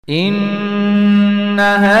إن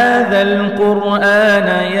هذا القرآن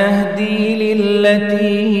يهدي للتي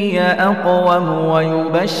هي أقوم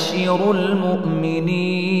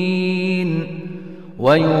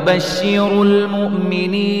ويبشر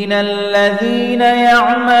المؤمنين الذين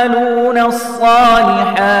يعملون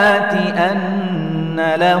الصالحات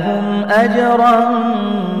أن لهم أجرا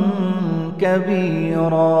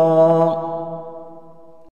كبيرا.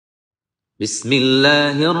 بسم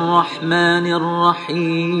الله الرحمن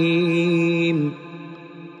الرحيم.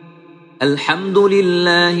 الحمد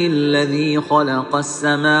لله الذي خلق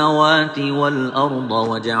السماوات والأرض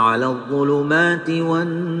وجعل الظلمات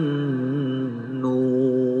والنور،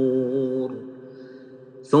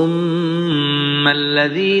 ثم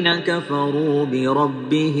الذين كفروا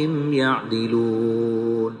بربهم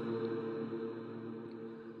يعدلون.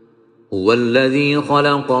 هو الذي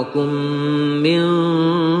خلقكم من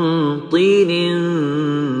طين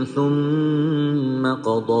ثم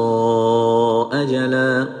قضى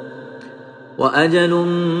أجلا وأجل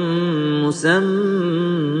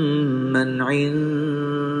مسمى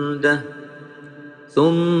عنده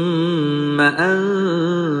ثم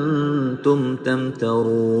أنتم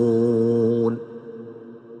تمترون.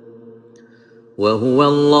 وهو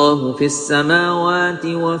الله في السماوات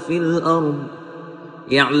وفي الأرض،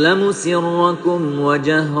 يعلم سركم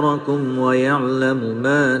وجهركم ويعلم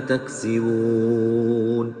ما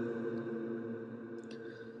تكسبون.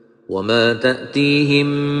 وما تأتيهم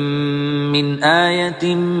من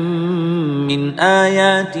آية من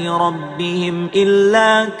آيات ربهم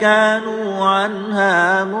إلا كانوا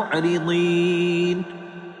عنها معرضين.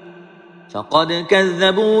 فقد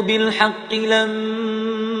كذبوا بالحق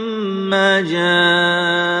لما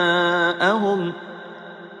جاءهم،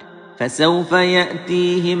 فسوف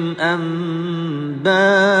يأتيهم أنباء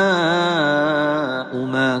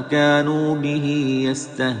ما كانوا به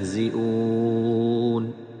يستهزئون.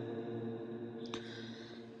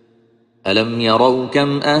 ألم يروا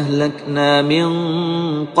كم أهلكنا من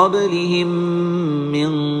قبلهم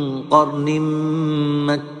من قرن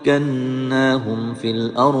مكناهم في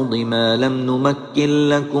الأرض ما لم نمكن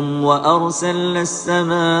لكم، وأرسلنا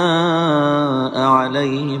السماء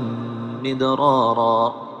عليهم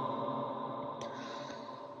مدرارا،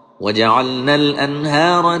 وجعلنا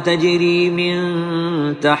الأنهار تجري من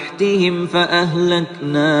تحتهم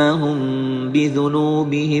فأهلكناهم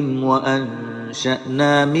بذنوبهم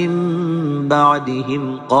وأنشأنا من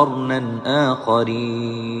بعدهم قرنا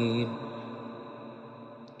آخرين.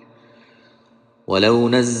 ولو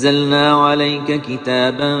نزلنا عليك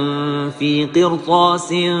كتابا في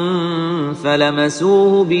قرطاس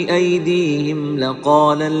فلمسوه بأيديهم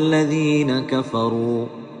لقال الذين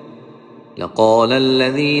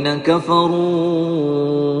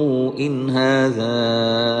كفروا إن هذا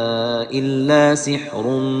إلا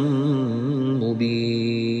سحر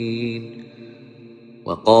مبين.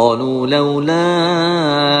 وقالوا لولا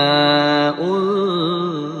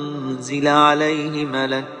أنزل عليه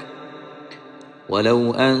ملك،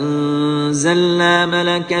 ولو أنزلنا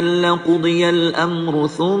ملكا لقضي الأمر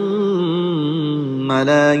ثم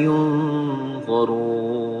لا ينظرون.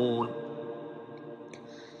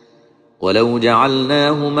 ولو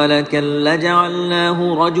جعلناه ملكا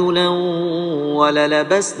لجعلناه رجلا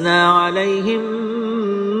وللبسنا عليهم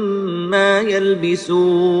ما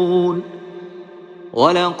يلبسون.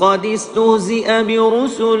 ولقد استهزئ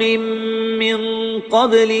برسل من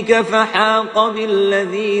قبلك فحاق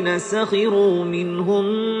بالذين سخروا منهم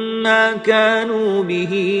ما كانوا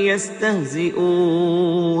به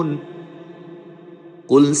يستهزئون.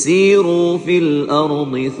 قل سيروا في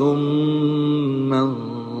الأرض ثم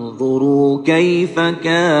انظروا كيف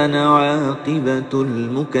كان عاقبة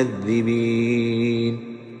المكذبين.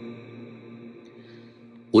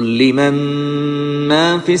 قل لمن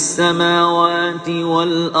ما في السماوات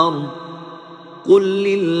والأرض، قل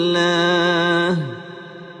لله.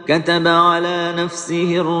 كتب على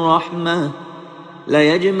نفسه الرحمة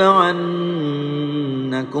ليجمعنكم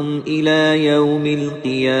إلى يوم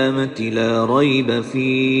القيامة لا ريب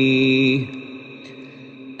فيه.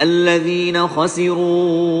 الذين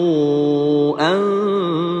خسروا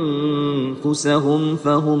أنفسهم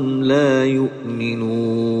فهم لا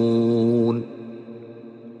يؤمنون.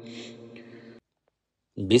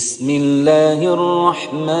 بسم الله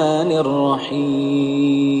الرحمن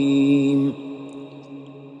الرحيم.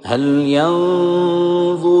 هل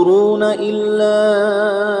ينظرون إلا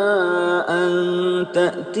أن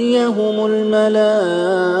تأتيهم الملائكة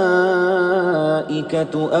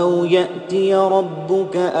أو يأتي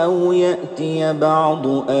ربك أو يأتي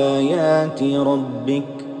بعض آيات ربك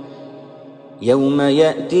يوم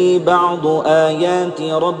يأتي بعض آيات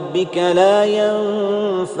ربك لا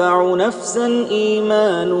ينفع نفسا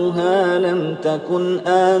إيمانها لم تكن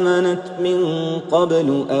آمنت من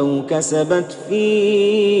قبل أو كسبت في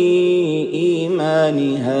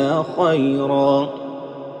إيمانها خيرا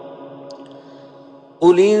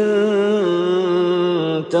قل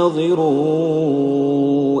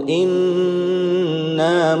انتظروا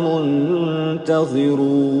إنا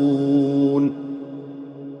منتظرون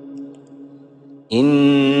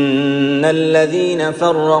إن الذين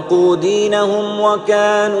فرقوا دينهم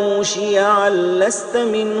وكانوا شيعا لست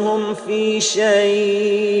منهم في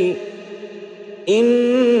شيء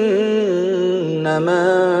إنما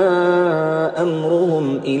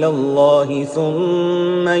أمرهم إلى الله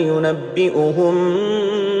ثم ينبئهم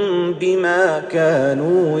بما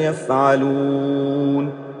كانوا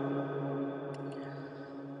يفعلون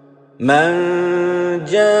من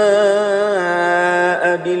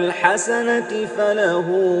جاء بالحسنة فله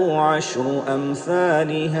عشر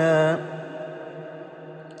أمثالها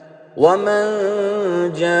ومن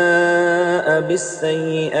جاء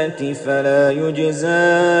بالسيئة فلا يجزى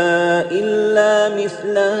إلا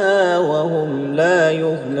مثلها وهم لا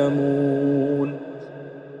يظلمون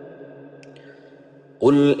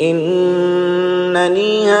قل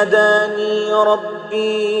إنني هداني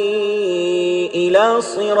ربي إلى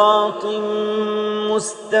صراط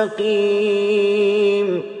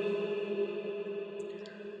مستقيم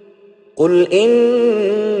قل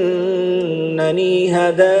إنني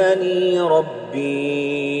هداني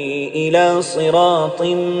ربي إلى صراط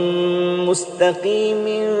مستقيم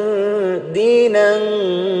دينا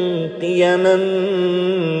قيما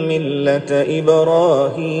ملة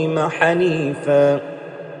إبراهيم حنيفا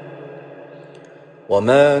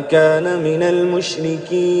وما كان من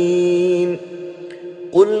المشركين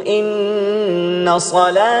قل إن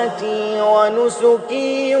صلاتي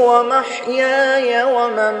ونسكي ومحياي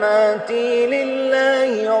ومماتي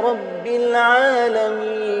لله رب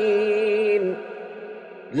العالمين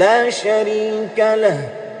لا شريك له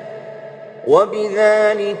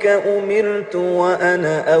وبذلك أمرت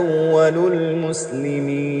وأنا أول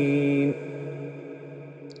المسلمين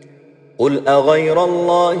قل أغير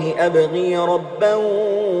الله أبغي ربا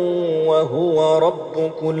وهو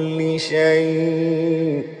رب كل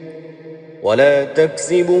شيء ولا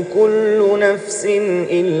تكسب كل نفس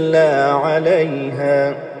إلا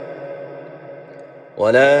عليها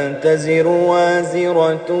ولا تزر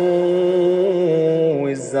وازرة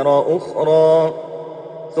وزر أخرى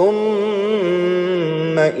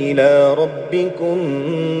ثم إلى ربكم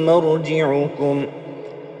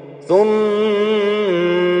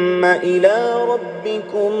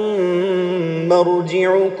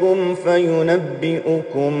مرجعكم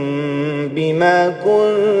فينبئكم بما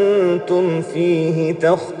كنتم فيه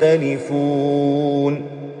تختلفون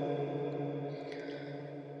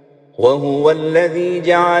وهو الذي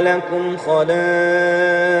جعلكم خلائف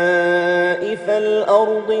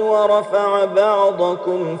الأرض ورفع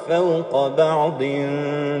بعضكم فوق بعض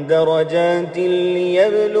درجات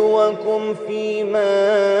ليبلوكم فيما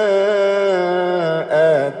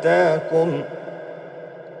آتاكم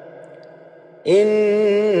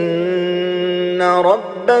إن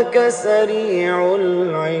ربك سريع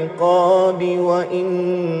العقاب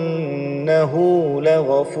وإنه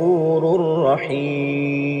لغفور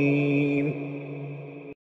رحيم.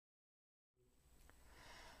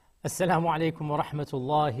 Assalamu alaikum wa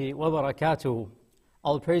rahmatullahi wa barakatuh.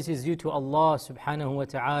 All praise is due to Allah subhanahu wa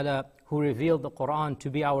ta'ala, who revealed the Quran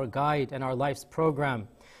to be our guide and our life's program,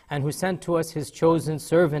 and who sent to us His chosen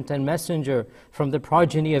servant and messenger from the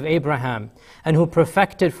progeny of Abraham, and who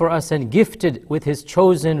perfected for us and gifted with His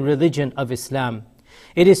chosen religion of Islam.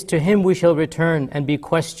 It is to Him we shall return and be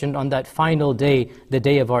questioned on that final day, the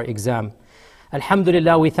day of our exam.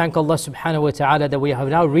 Alhamdulillah, we thank Allah subhanahu wa ta'ala that we have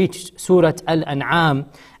now reached Surah Al-An'am,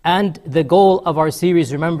 and the goal of our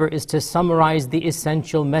series, remember, is to summarize the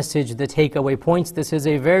essential message, the takeaway points. This is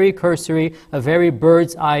a very cursory, a very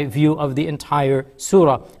bird's eye view of the entire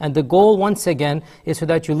surah. And the goal, once again, is so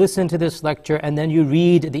that you listen to this lecture and then you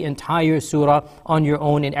read the entire surah on your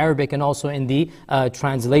own in Arabic and also in the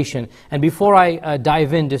translation. And before I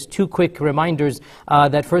dive in, just two quick reminders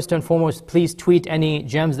that first and foremost, please tweet any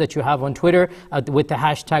gems that you have on Twitter with the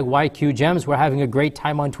hashtag YQGems. We're having a great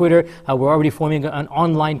time on Twitter. We're already forming an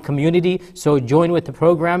online online community. So join with the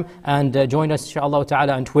program and join us inshallah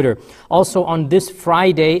ta'ala on Twitter. Also on this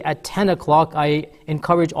Friday at 10 o'clock, I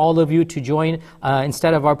encourage all of you to join.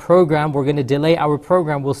 Instead of our program, we're going to delay our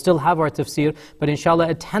program. We'll still have our tafsir, but inshallah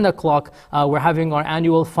at 10 o'clock, we're having our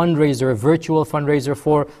annual fundraiser, a virtual fundraiser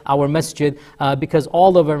for our masjid, because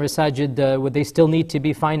all of our masajid, they still need to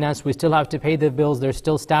be financed. We still have to pay the bills. There's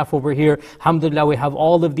still staff over here. Alhamdulillah, we have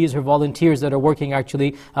all of these are volunteers that are working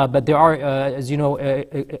actually, but there are, as you know,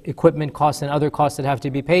 equipment costs and other costs that have to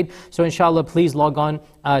be paid. So inshallah, please log on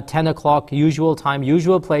 10 o'clock, usual time,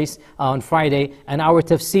 usual place on Friday, and our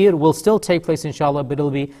tafsir will still take place inshallah, but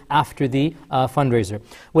it'll be after the fundraiser.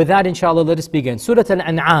 With that inshallah, let us begin. Surah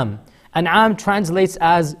Al-An'am. An'am translates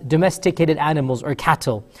as domesticated animals or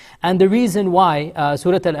cattle. And the reason why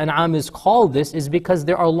Surah Al-An'am is called this is because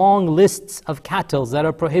there are long lists of cattle that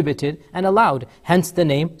are prohibited and allowed, hence the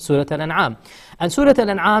name Surah Al-An'am. And Surah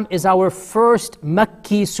Al-An'am is our first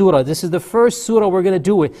Makki surah. This is the first surah we're going to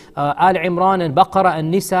do it. Al Imran and Baqarah and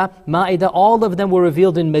Nisa, Ma'idah, all of them were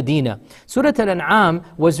revealed in Medina. Surah Al-An'am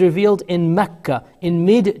was revealed in Mecca, in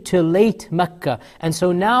mid to late Mecca. And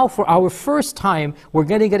so now for our first time, we're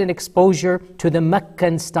going to get an exposure to the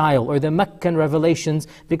Meccan style or the Meccan revelations,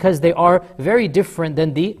 because they are very different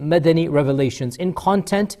than the Madani revelations in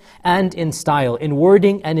content and in style, in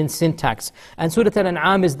wording and in syntax. And Surah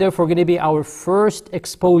Al-An'am is therefore going to be our first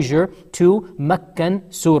exposure to Meccan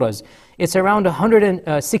surahs. It's around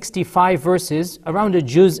 165 verses, around a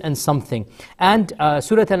juz and something. And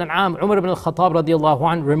Surah Al-An'am, Umar ibn al-Khattab radiallahu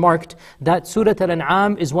anh remarked that Surah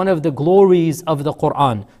Al-An'am is one of the glories of the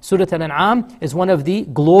Qur'an. Surah Al-An'am is one of the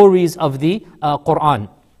glories of the Qur'an,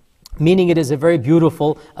 meaning it is a very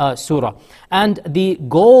beautiful surah. And the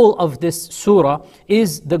goal of this surah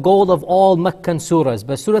is the goal of all Meccan surahs.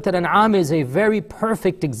 But Surah Al-An'am is a very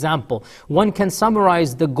perfect example. One can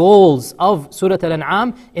summarize the goals of Surah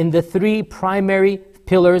Al-An'am in the three primary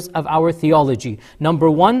pillars of our theology. Number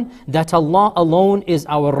one, that Allah alone is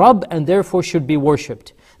our Rabb and therefore should be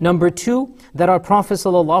worshipped. Number two, that our Prophet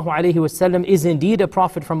ﷺ is indeed a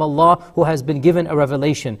prophet from Allah who has been given a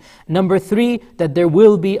revelation. Number three, that there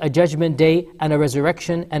will be a judgment day and a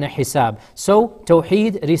resurrection and a hisab. So,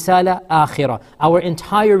 Tawheed, Risala, Akhirah. Our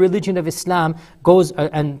entire religion of Islam goes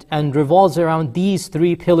and revolves around these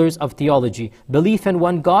three pillars of theology. Belief in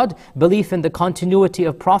one God, belief in the continuity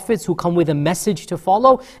of prophets who come with a message to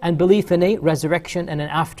follow, and belief in a resurrection and an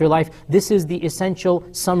afterlife. This is the essential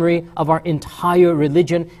summary of our entire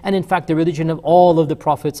religion, and in fact the religion of all of the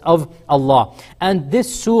prophets of Allah. And this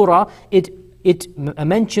surah, it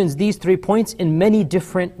mentions these 3 points in many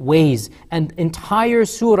different ways. And entire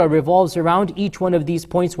surah revolves around each one of these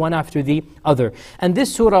points, one after the other. And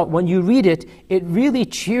this surah, when you read it, it really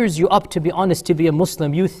cheers you up, to be honest, to be a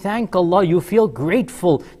Muslim. You thank Allah, you feel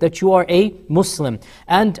grateful that you are a Muslim.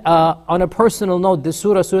 And on a personal note, this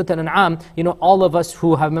surah, Surah Al-An'am, you know, all of us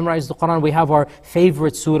who have memorized the Quran, we have our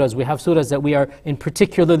favorite surahs. We have surahs that we are in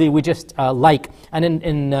particularly, we just like.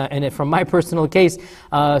 And from my personal case,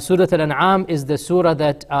 Surah Al-An'am is the surah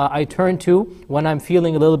that I turn to when I'm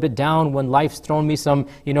feeling a little bit down, when life's thrown me some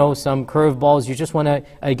curveballs, you just want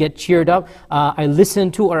to get cheered up. I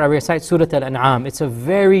listen to or I recite Surah Al-An'am. It's a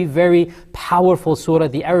very, very powerful surah.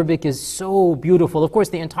 The Arabic is so beautiful. Of course,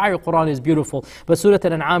 the entire Quran is beautiful, but Surah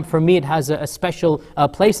Al-An'am, for me, it has a special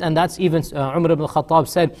place, and that's even, Umar ibn al-Khattab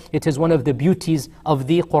said, it is one of the beauties of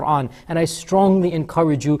the Quran. And I strongly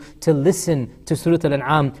encourage you to listen to Surah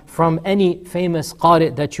Al-An'am from any famous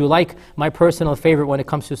qari that you like. My personal favorite when it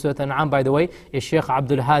comes to Surah Al-An'am, by the way, is Sheikh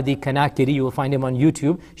Abdul Hadi Kanakiri. You will find him on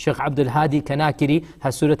YouTube. Sheikh Abdul Hadi Kanakiri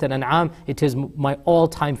has Surah Al-An'am. It is my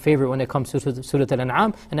all-time favorite when it comes to Surah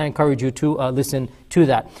Al-An'am, and I encourage you to listen to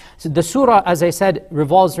that. So the surah, as I said,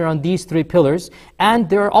 revolves around these 3 pillars, and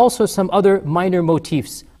there are also some other minor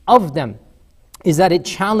motifs. Of them is that it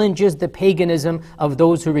challenges the paganism of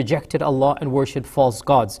those who rejected Allah and worshipped false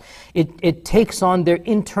gods. It takes on their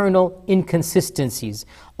internal inconsistencies.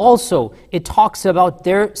 Also, it talks about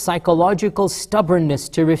their psychological stubbornness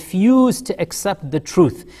to refuse to accept the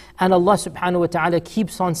truth. And Allah subhanahu wa ta'ala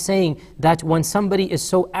keeps on saying that when somebody is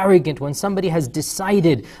so arrogant, when somebody has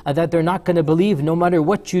decided that they're not going to believe, no matter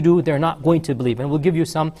what you do, they're not going to believe. And we'll give you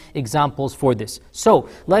some examples for this. So,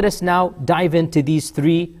 let us now dive into these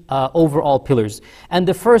 3 overall pillars. And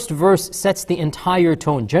the first verse sets the entire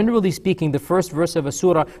tone. Generally speaking, the first verse of a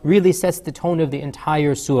surah really sets the tone of the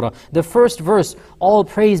entire surah. The first verse, all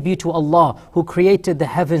praise praise be to Allah who created the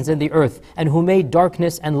heavens and the earth and who made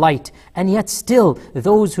darkness and light. And yet still,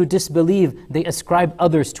 those who disbelieve, they ascribe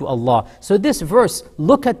others to Allah. So this verse,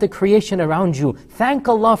 look at the creation around you. Thank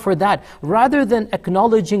Allah for that. Rather than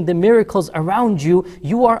acknowledging the miracles around you,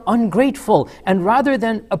 you are ungrateful. And rather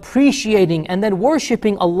than appreciating and then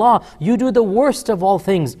worshipping Allah, you do the worst of all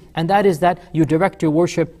things. And that is that you direct your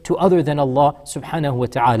worship to other than Allah subhanahu wa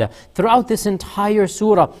ta'ala. Throughout this entire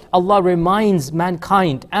surah, Allah reminds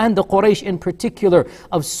mankind and the Quraysh in particular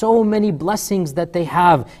of so many blessings that they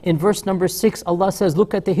have. In verse number 6, Allah says,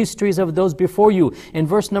 look at the histories of those before you. In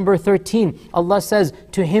verse number 13, Allah says,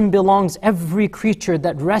 to Him belongs every creature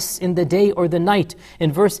that rests in the day or the night.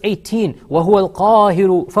 In verse 18, وَهُوَ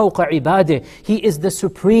الْقَاهِرُ فَوْقَ عِبَادِهِ, He is the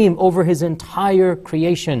supreme over His entire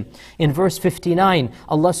creation. In verse 59,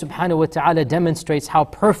 Allah subhanahu wa ta'ala demonstrates how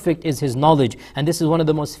perfect is His knowledge. And this is one of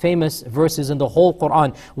the most famous verses in the whole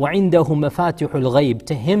Quran. وَعِنْدَهُ مَفَاتِحُ الْغَيْبِ,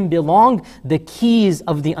 to Him belong the keys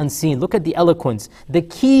of the unseen. Look at the eloquence. The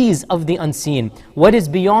keys of the unseen. What is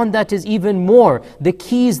beyond that is even more. The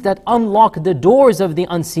keys that unlock the doors of the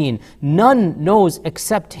unseen. None knows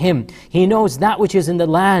except Him. He knows that which is in the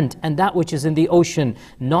land and that which is in the ocean.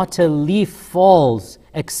 Not a leaf falls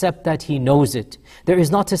except that He knows it. There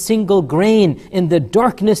is not a single grain in the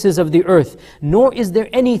darknesses of the earth, nor is there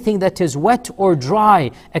anything that is wet or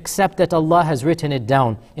dry except that Allah has written it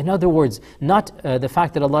down. In other words, not the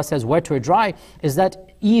fact that Allah says wet or dry, is that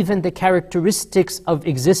even the characteristics of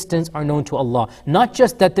existence are known to Allah. Not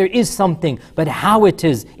just that there is something, but how it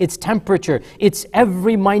is, its temperature, its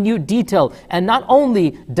every minute detail. And not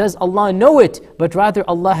only does Allah know it, but rather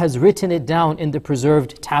Allah has written it down in the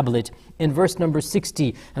preserved tablet. In verse number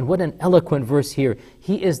 60, and what an eloquent verse here.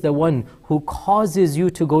 He is the one who causes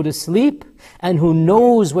you to go to sleep and who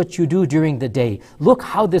knows what you do during the day. Look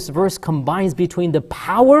how this verse combines between the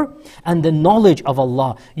power and the knowledge of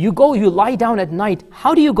Allah. You lie down at night.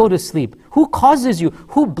 How do you go to sleep? Who causes you?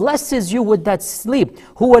 Who blesses you with that sleep?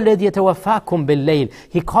 هُوَ الَّذِي يَتَوَفَّاكُمْ بِاللَّيْلِ,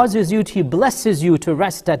 He causes you, He blesses you to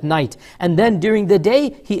rest at night. And then during the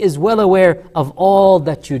day, He is well aware of all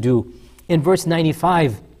that you do. In verse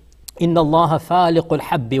 95, إِنَّ اللَّهَ فَالِقُ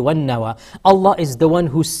الْحَبِّ وَالنَّوَى, Allah is the one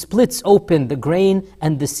who splits open the grain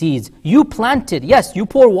and the seeds. You plant it, yes, you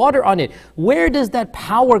pour water on it. Where does that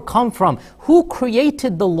power come from? Who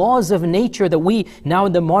created the laws of nature that we, now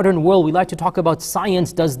in the modern world, we like to talk about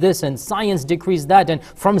science does this and science decrees that, and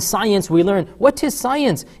from science we learn. What is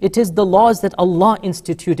science? It is the laws that Allah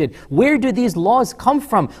instituted. Where do these laws come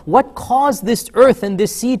from? What caused this earth and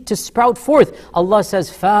this seed to sprout forth? Allah says,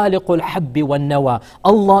 فَالِقُ الْحَبِّ وَالنَّوَى,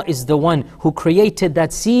 Allah is the one who created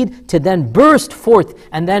that seed to then burst forth,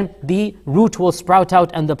 and then the root will sprout out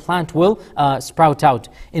and the plant will sprout out.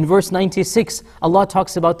 In verse 96, Allah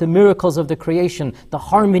talks about the miracles of the creation, the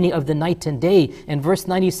harmony of the night and day. In verse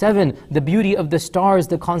 97, the beauty of the stars,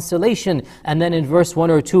 the constellation. And then in verse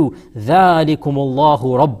 102, ذَلِكُمُ اللَّهُ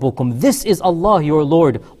رَبُّكُمْ, this is Allah your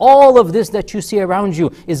Lord. All of this that you see around you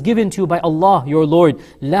is given to you by Allah your Lord.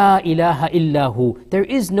 لَا إِلَهَ إِلَّا هُ, there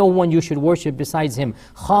is no one you should worship besides Him.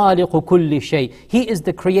 خَالِقُ كُلِّ شَيْءٍ, He is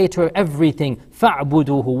the creator of everything.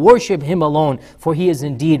 فَاعْبُدُوهُ, worship Him alone, for He is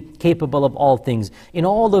indeed capable of all things. In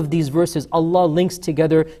all of these verses, Allah links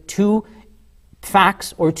together two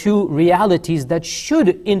facts or two realities that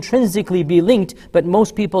should intrinsically be linked, but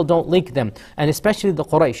most people don't link them, and especially the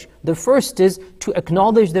Quraysh. The first is to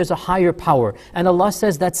acknowledge there's a higher power, and Allah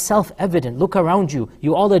says that's self-evident. Look around you,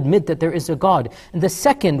 you all admit that there is a God. And the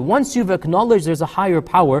second, once you've acknowledged there's a higher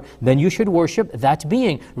power, then you should worship that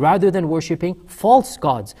being rather than worshipping false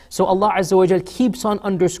gods. So Allah Azza wa Jal keeps on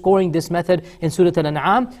underscoring this method in Surah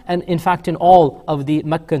Al-An'am, and in fact in all of the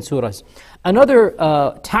Meccan surahs.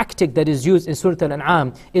 Another tactic that is used in Surah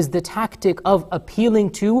Al-An'am is the tactic of appealing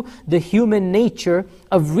to the human nature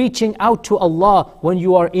of reaching out to Allah when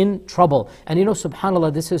you are in trouble. And you know,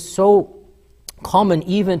 subhanAllah, this is so common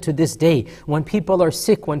even to this day. When people are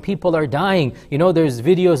sick, when people are dying, you know, there's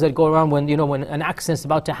videos that go around when, you know, when an accident's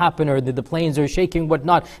about to happen or the planes are shaking,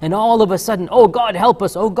 whatnot, and all of a sudden, oh God help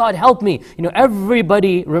us, oh God help me. You know,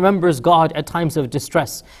 everybody remembers God at times of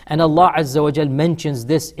distress. And Allah Azza wa Jal mentions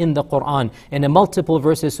this in the Quran in a multiple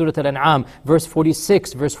verses, Surah Al-An'am, verse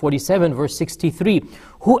 46, verse 47, verse 63.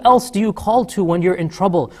 Who else do you call to when you're in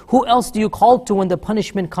trouble? Who else do you call to when the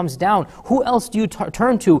punishment comes down? Who else do you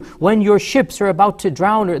turn to when your ships are about to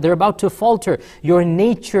drown or they're about to falter? Your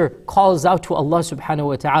nature calls out to Allah subhanahu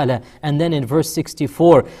wa ta'ala. And then in verse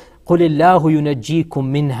 64, قُلِ اللَّهُ يُنَجِّيكُم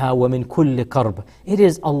مِّنْهَا وَمِن كُلِّ كَرْبٍ. It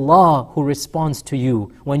is Allah who responds to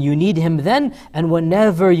you when you need Him then and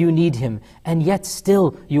whenever you need Him, and yet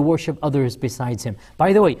still you worship others besides Him.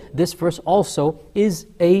 By the way, this verse also is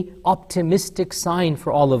a optimistic sign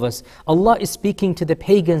for all of us. Allah is speaking to the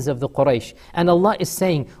pagans of the Quraysh, and Allah is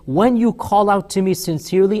saying, when you call out to me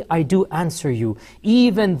sincerely, I do answer you.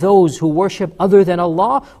 Even those who worship other than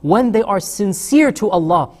Allah, when they are sincere to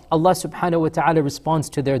Allah, Allah subhanahu wa ta'ala responds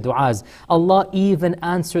to their du'as. Allah even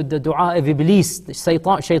answered the du'a of Iblis,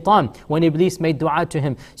 shaitan, when Iblis made du'a to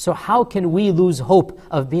him. So how can we lose hope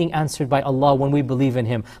of being answered by Allah when we believe in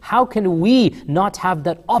Him? How can we not have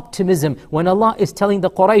that optimism when Allah is telling the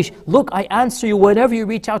Quraysh, look, I answer you whenever you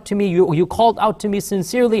reach out to me, you called out to me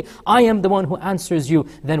sincerely, I am the one who answers you,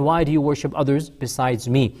 then why do you worship others besides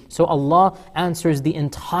me? So Allah answers the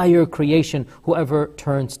entire creation, whoever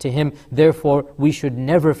turns to Him. Therefore, we should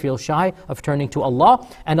never feel shy of turning to Allah,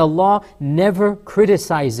 and Allah never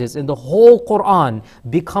criticizes in the whole Quran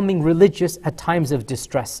becoming religious at times of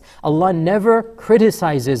distress. Allah never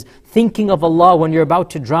criticizes thinking of Allah when you're about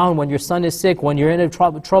to drown, when your son is sick, when you're in a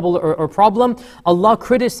trouble or problem. Allah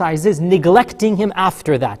criticizes neglecting Him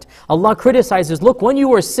after that. Allah criticizes, look, when you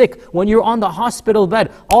were sick, when you're on the hospital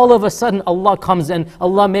bed, all of a sudden Allah comes and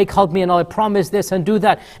Allah help me and I promise this and do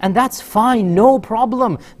that. And that's fine, no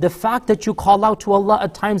problem. The fact that you call out to Allah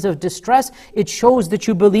at times of distress, it shows that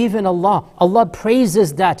you believe in Allah. Allah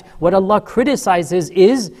praises that. What Allah criticizes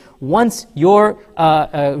is, once your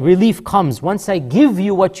relief comes, once I give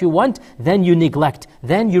you what you want, then you neglect,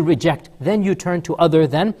 then you reject, then you turn to other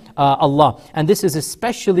than Allah. And this is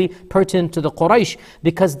especially pertinent to the Quraysh,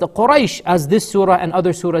 because the Quraysh, as this surah and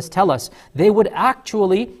other surahs tell us, they would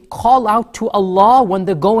actually call out to Allah when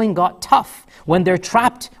the going got tough. When they're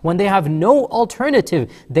trapped, when they have no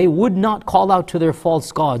alternative, they would not call out to their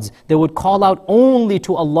false gods. They would call out only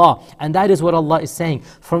to Allah. And that is what Allah is saying.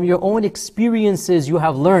 From your own experiences, you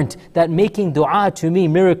have learned that making dua to me,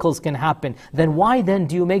 miracles can happen. Then why then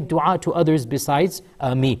do you make dua to others besides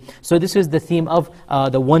me? So this is the theme of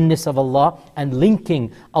the oneness of Allah, and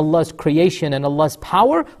linking Allah's creation and Allah's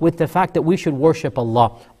power with the fact that we should worship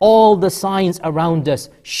Allah. All the signs around us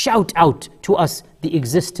shout out to us the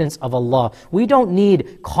existence of Allah. We don't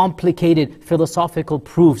need complicated philosophical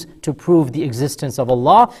proofs to prove the existence of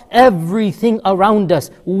Allah. Everything around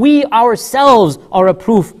us, we ourselves are a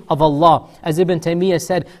proof of Allah. As Ibn Taymiyyah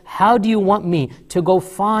said, how do you want me to go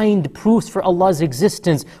find proofs for Allah's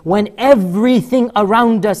existence when everything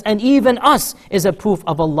around us and even us is a proof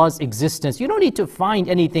of Allah's existence? You don't need to find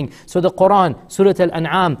anything. So the Quran, Surah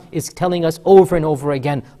Al-An'am, is telling us over and over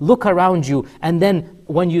again, look around you, and then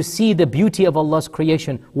when you see the beauty of Allah's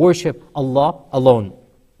creation, worship Allah alone.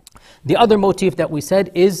 The other motif that we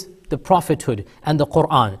said is the prophethood and the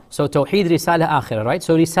Quran. So Tawheed, Risala, Akhirah, right?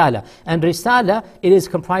 So Risala. And Risala, it is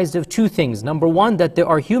comprised of two things. Number one, that there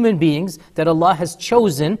are human beings that Allah has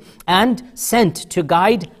chosen and sent to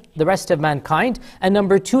guide the rest of mankind. And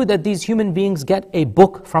number two, that these human beings get a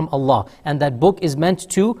book from Allah, and that book is meant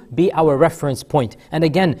to be our reference point. And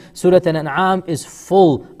again, Surah Al-An'am is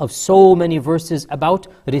full of so many verses about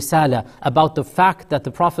Risala, about the fact that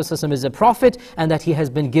the Prophet ﷺ is a prophet and that he has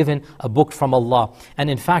been given a book from Allah. And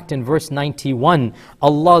in fact, in verse 91,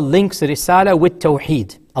 Allah links Risala with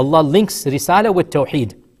Tawheed. Allah links Risala with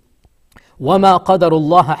Tawheed. وَمَا قَدَرُ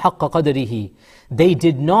اللَّهَ حَقَّ قَدْرِهِ. They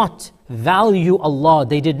did not value Allah,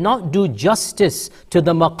 they did not do justice to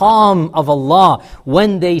the maqam of Allah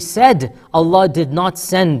when they said Allah did not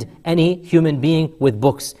send any human being with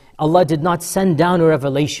books. Allah did not send down a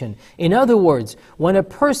revelation. In other words, when a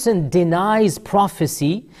person denies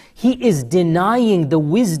prophecy, he is denying the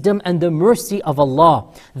wisdom and the mercy of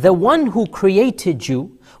Allah. The one who created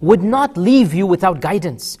you would not leave you without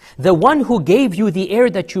guidance. The one who gave you the air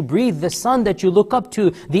that you breathe, the sun that you look up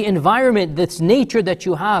to, the environment, this nature that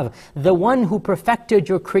you have, the one who perfected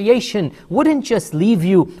your creation wouldn't just leave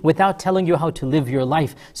you without telling you how to live your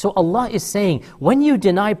life. So Allah is saying, when you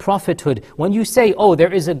deny prophethood, when you say, oh,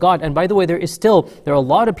 there is a God, and by the way, there are a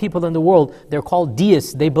lot of people in the world, they're called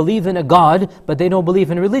deists. They believe in a God, but they don't believe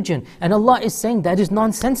in religion. And Allah is saying that is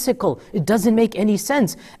nonsensical. It doesn't make any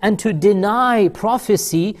sense. And to deny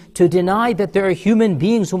prophecy, to deny that there are human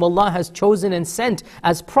beings whom Allah has chosen and sent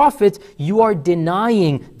as prophets, you are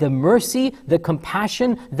denying the mercy, the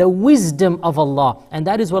compassion, the wisdom of Allah. And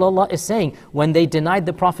that is what Allah is saying. When they denied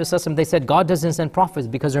the Prophet ﷺ, they said God doesn't send prophets.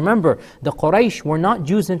 Because remember, the Quraysh were not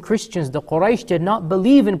Jews and Christians. The Quraysh did not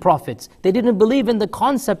believe in prophets. They didn't believe in the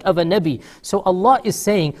concept of a Nabi. So Allah is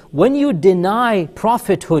saying, when you deny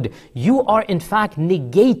prophethood, you are in fact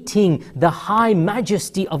negating the high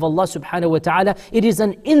majesty of Allah subhanahu wa ta'ala. It is an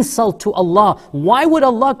an insult to Allah. Why would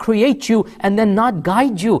Allah create you and then not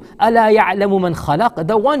guide you? أَلَا يَعْلَمُ مَنْ خَلَقَ.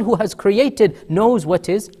 The one who has created knows what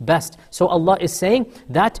is best. So Allah is saying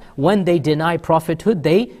that when they deny prophethood,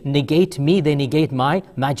 they negate me, they negate my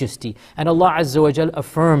majesty. And Allah Azza wa Jal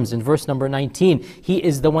affirms in verse number 19, He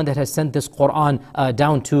is the one that has sent this Qur'an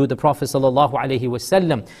down to the Prophet sallallahu alaihi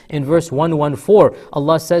wasallam. In verse 114,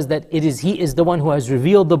 Allah says that He is the one who has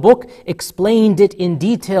revealed the book, explained it in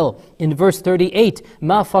detail. In verse 38,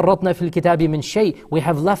 مَا فَرَّطْنَا فِي الْكِتَابِ مِنْ شَيْءٍ. We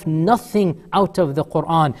have left nothing out of the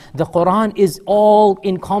Qur'an. The Qur'an is all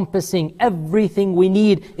encompassing. Everything we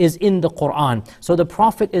need is in the Qur'an. So the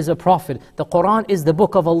Prophet is a prophet. The Qur'an is the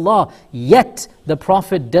book of Allah. Yet the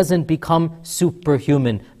Prophet doesn't become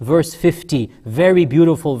superhuman. Verse 50, very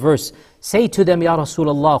beautiful verse. Say to them, Ya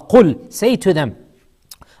Rasulullah, قُل. Say to them,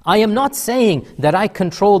 I am not saying that I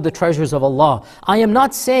control the treasures of Allah. I am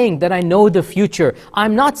not saying that I know the future.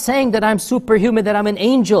 I'm not saying that I'm superhuman, that I'm an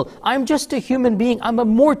angel. I'm just a human being. I'm a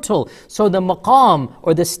mortal. So the maqam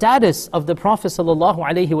or the status of the Prophet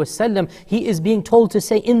ﷺ, he is being told to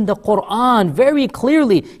say in the Qur'an very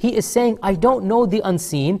clearly, he is saying, I don't know the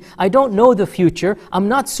unseen. I don't know the future. I'm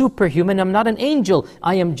not superhuman. I'm not an angel.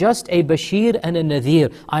 I am just a bashir and a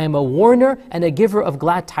nadhir. I am a warner and a giver of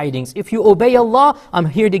glad tidings. If you obey Allah, I'm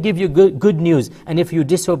here to give you good news. And if you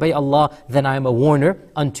disobey Allah, then I am a warner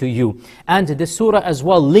unto you. And the surah as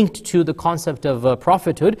well, linked to the concept of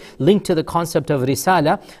prophethood, linked to the concept of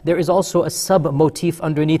risala, there is also a sub-motif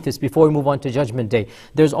underneath this before we move on to Judgment Day.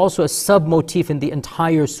 There's also a sub-motif in the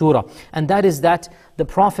entire surah. And that is that the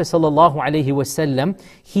Prophet ﷺ,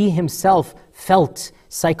 he himself felt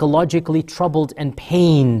psychologically troubled and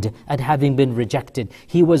pained at having been rejected.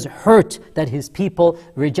 He was hurt that his people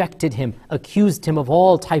rejected him, accused him of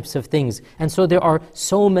all types of things. And so there are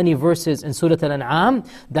so many verses in Surah Al-An'am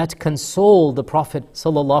that console the Prophet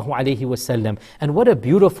ﷺ. And what a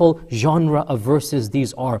beautiful genre of verses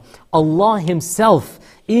these are. Allah Himself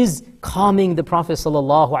is calming the Prophet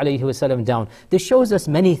ﷺ down. This shows us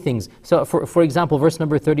many things. So for example, verse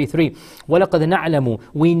number 33, وَلَقَدْ نَعْلَمُ.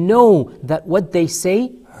 We know that what they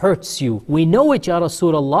say hurts you. We know it, Ya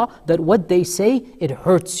Rasulullah, that what they say, it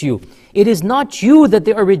hurts you. It is not you that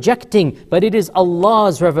they are rejecting, but it is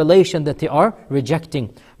Allah's revelation that they are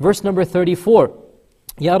rejecting. Verse number 34,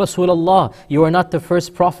 Ya Rasulullah, you are not the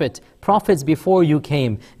first prophet. Prophets before you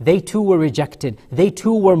came, they too were rejected. They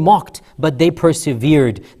too were mocked, but they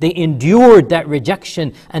persevered. They endured that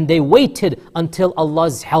rejection and they waited until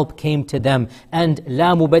Allah's help came to them. And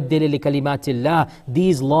لَا مُبَدِّلِ لِكَلِمَاتِ اللَّهِ.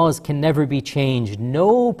 These laws can never be changed.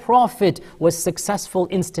 No prophet was successful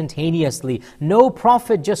instantaneously. No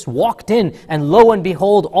prophet just walked in and lo and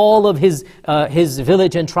behold, all of his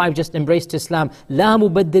village and tribe just embraced Islam. لَا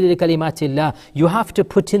مُبَدِّلِ لِكَلِمَاتِ اللَّهِ. You have to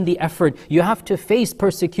put in the effort. You have to face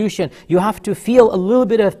persecution. You have to feel a little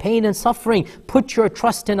bit of pain and suffering. Put your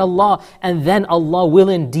trust in Allah, and then Allah will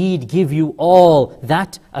indeed give you all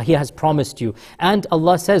that He has promised you. And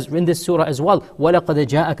Allah says in this surah as well, وَلَقَدْ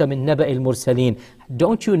جَاءَكَ مِن نَبَإِ الْمُرْسَلِينَ.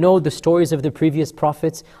 Don't you know the stories of the previous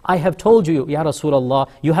prophets? I have told you, Ya Rasulullah,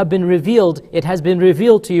 you have been revealed, it has been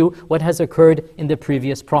revealed to you what has occurred in the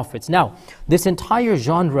previous prophets. Now, this entire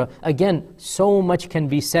genre, again, so much can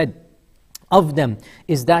be said of them,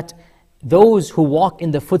 is that those who walk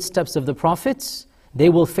in the footsteps of the prophets, they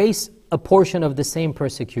will face a portion of the same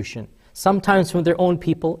persecution. Sometimes from their own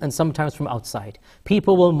people and sometimes from outside.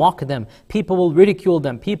 People will mock them, people will ridicule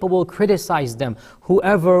them, people will criticize them.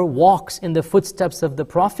 Whoever walks in the footsteps of the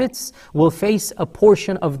prophets will face a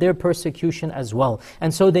portion of their persecution as well.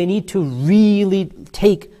 And so they need to really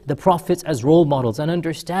take the prophets as role models and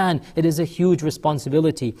understand it is a huge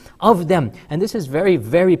responsibility of them. And this is very,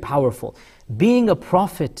 very powerful. Being a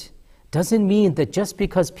prophet doesn't mean that just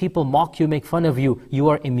because people mock you, make fun of you, you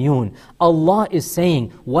are immune. Allah is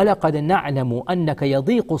saying, وَلَقَدْ نَعْلَمُ أَنَّكَ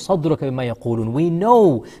يَضِيقُ صَدْرُكَ بِمَا يَقُولُونَ. We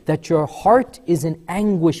know that your heart is in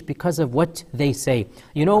anguish because of what they say.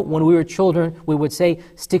 You know, when we were children, we would say,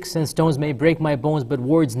 sticks and stones may break my bones, but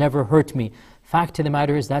words never hurt me. Fact of the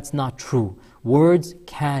matter is, that's not true. Words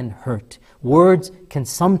can hurt. Words can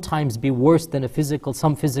sometimes be worse than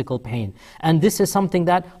some physical pain. And this is something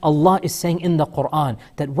that Allah is saying in the Qur'an,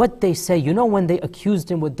 that what they say, you know, when they accused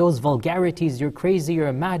him with those vulgarities, you're crazy, you're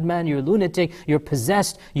a madman, you're a lunatic, you're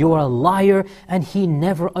possessed, you're a liar, and he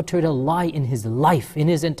never uttered a lie in his life, in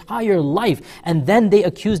his entire life. And then they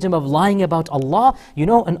accused him of lying about Allah. You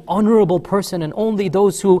know, an honorable person, and only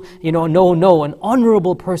those who, you know, know, an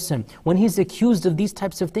honorable person, when he's accused of these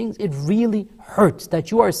types of things, it really hurts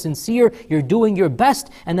that you are sincere, you're doing your best,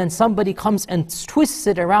 and then somebody comes and twists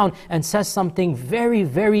it around and says something very,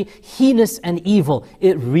 very heinous and evil.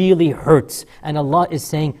 It really hurts. And Allah is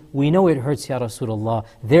saying, we know it hurts, Ya Rasulullah.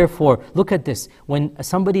 Therefore, look at this. When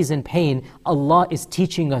somebody's in pain, Allah is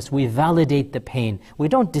teaching us, we validate the pain. We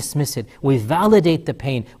don't dismiss it. We validate the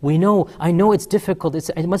pain. We know, I know it's difficult.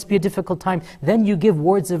 It must be a difficult time. Then you give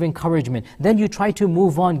words of encouragement. Then you try to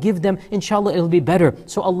move on. Give them, inshallah, it'll be better.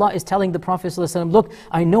 So Allah is telling the Prophet ﷺ, look,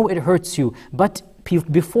 I know it hurts you, but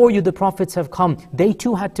before you, the prophets have come. They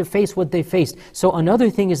too had to face what they faced. So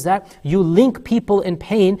another thing is that you link people in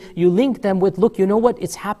pain, you link them with, look, you know what,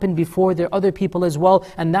 it's happened before, there are other people as well.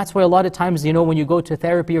 And that's why a lot of times, you know, when you go to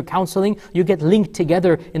therapy or counseling, you get linked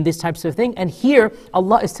together in these types of thing. And here,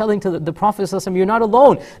 Allah is telling to the Prophet ﷺ, you're not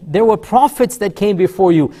alone. There were prophets that came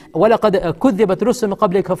before you. وَلَقَدْ كُذِّبَتْ رُسُلٌ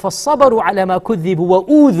قَبْلِكَ فَالصَّبَرُوا عَلَى مَا كُذِّبُوا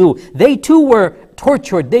وَأُوذُوا. They too were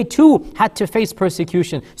tortured. They too had to face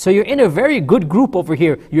persecution. So you're in a very good group over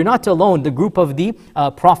here. You're not alone, the group of the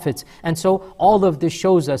prophets. And so all of this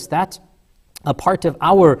shows us that a part of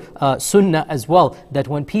our sunnah as well, that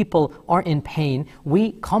when people are in pain,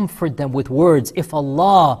 we comfort them with words. If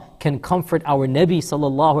Allah can comfort our Nabi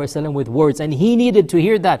sallallahu alaihi wasallam with words, and he needed to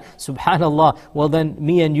hear that, subhanallah, well then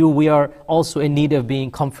me and you, we are also in need of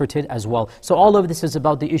being comforted as well. So all of this is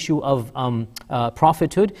about the issue of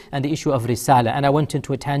prophethood and the issue of risala. And I went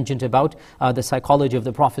into a tangent about the psychology of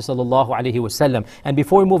the Prophet sallallahu alaihi wasallam. And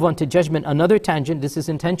before we move on to judgment, another tangent, this is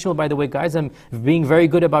intentional by the way guys, I'm being very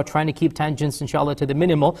good about trying to keep tangents inshallah to the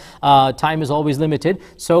minimal. Time is always limited.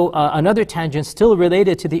 So another tangent still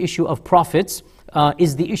related to the issue of prophets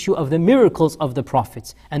is the issue of the miracles of the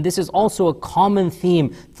prophets. And this is also a common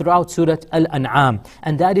theme throughout Surah Al-An'am.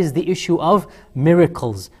 And that is the issue of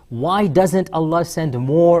miracles. Why doesn't Allah send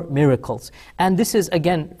more miracles? And this is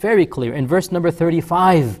again very clear. In verse number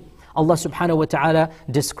 35, Allah subhanahu wa ta'ala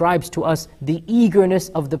describes to us the eagerness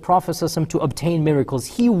of the Prophet ﷺ to obtain miracles.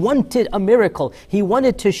 He wanted a miracle. He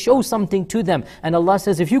wanted to show something to them. And Allah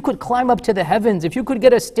says, if you could climb up to the heavens, if you could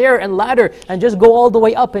get a stair and ladder and just go all the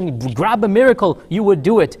way up and grab a miracle, you would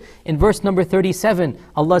do it. In verse number 37,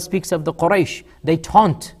 Allah speaks of the Quraysh. They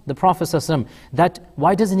taunt the Prophet ﷺ that,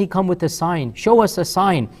 why doesn't he come with a sign? Show us a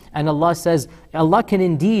sign. And Allah says, Allah can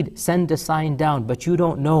indeed send a sign down, but you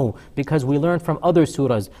don't know, because we learned from other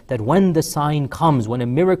surahs that when the sign comes, when a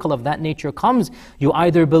miracle of that nature comes, you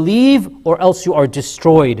either believe or else you are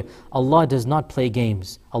destroyed. Allah does not play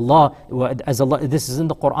games. Allah, this is in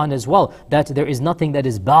the Quran as well, that there is nothing that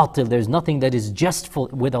is batil, there is nothing that is jestful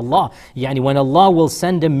with Allah. Yani when Allah will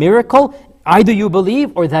send a miracle, either you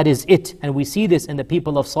believe or that is it. And we see this in the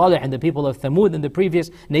people of Salih and the people of Thamud and the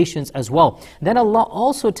previous nations as well. Then Allah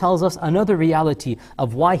also tells us another reality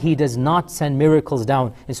of why He does not send miracles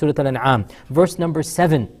down in Surah Al-An'am. Verse number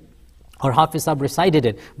 7. Or Hafiz Sahib recited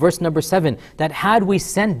it, verse number 7, that had we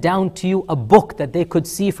sent down to you a book that they could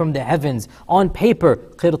see from the heavens, on paper,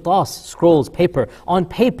 qirtas, scrolls, paper, on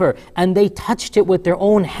paper, and they touched it with their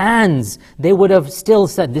own hands, they would have still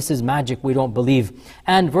said, this is magic, we don't believe.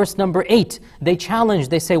 And verse number 8, they challenge,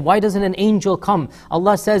 they say, why doesn't an angel come?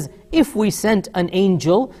 Allah says, if we sent an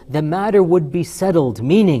angel, the matter would be settled,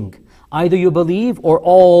 meaning, either you believe or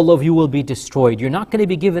all of you will be destroyed. You're not going to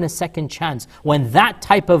be given a second chance. When that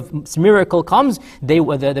type of miracle comes,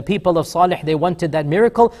 the people of Salih, they wanted that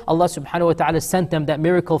miracle. Allah subhanahu wa ta'ala sent them that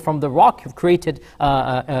miracle from the rock, created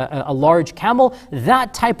a large camel.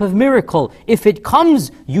 That type of miracle, if it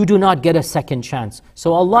comes, you do not get a second chance.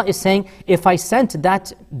 So Allah is saying, if I sent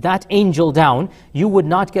that angel down, you would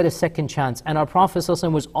not get a second chance. And our Prophet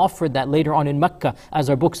ﷺ was offered that later on in Mecca, as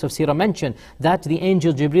our books of Sirah mention, that the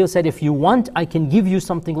angel Jibreel said, if you want, I can give you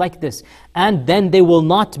something like this. And then they will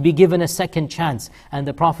not be given a second chance. And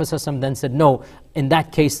the Prophet ﷺ then said, no, in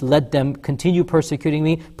that case, let them continue persecuting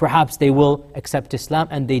me. Perhaps they will accept Islam.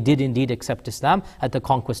 And they did indeed accept Islam at the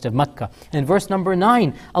conquest of Mecca. In verse number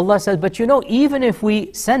 9, Allah says, but you know, even if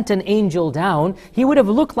we sent an angel down, he would have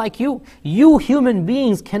looked like you. You human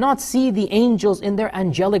beings cannot see the angels in their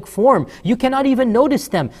angelic form. You cannot even notice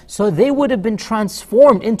them. So they would have been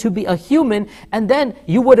transformed into be a human, and then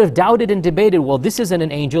you would have doubted and debated, well, this isn't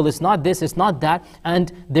an angel, it's not this, it's not that,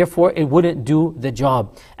 and therefore it wouldn't do the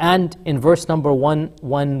job. And in verse number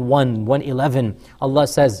 111, Allah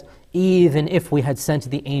says, even if we had sent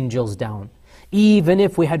the angels down, even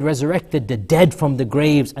if we had resurrected the dead from the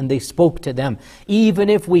graves and they spoke to them, even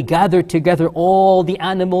if we gathered together all the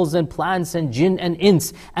animals and plants and jinn and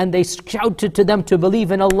ins and they shouted to them to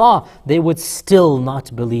believe in Allah, they would still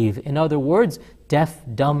not believe. In other words, deaf,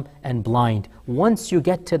 dumb, and blind. Once you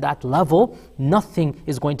get to that level, nothing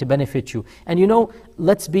is going to benefit you. And you know,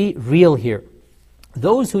 let's be real here.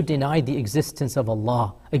 those who deny the existence of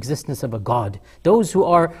Allah, existence of a God, those who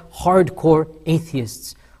are hardcore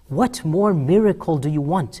atheists, what more miracle do you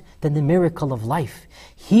want than the miracle of life?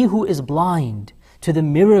 He who is blind to the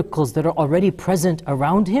miracles that are already present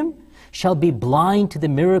around him shall be blind to the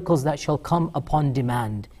miracles that shall come upon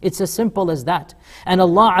demand. It's as simple as that. And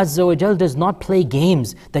Allah Azza wa Jal does not play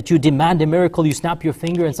games that you demand a miracle, you snap your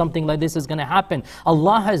finger and something like this is going to happen.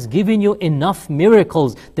 Allah has given you enough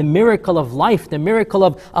miracles. The miracle of life, the miracle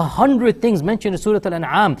of 100 things mentioned in Surah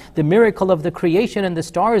Al-An'am, the miracle of the creation and the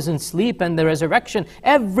stars and sleep and the resurrection,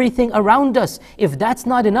 everything around us. If that's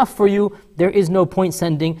not enough for you, there is no point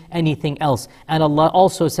sending anything else. And Allah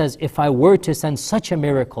also says, if I were to send such a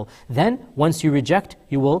miracle, then once you reject,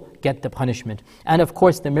 you will get the punishment. And of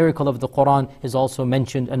course, the miracle of the Quran is also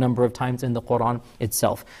mentioned a number of times in the Quran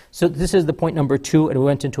itself. So this is the point number 2, and we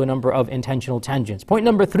went into a number of intentional tangents. Point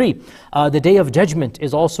number 3, the Day of Judgment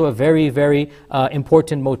is also a very, very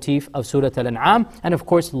important motif of Surah Al-An'am. And of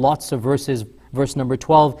course, lots of verses. Verse number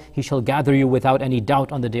 12, He shall gather you without any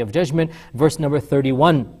doubt on the Day of Judgment. Verse number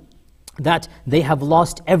 31, that they have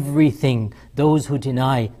lost everything, those who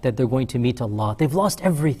deny that they're going to meet Allah. They've lost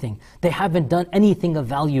everything. They haven't done anything of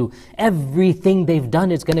value. Everything they've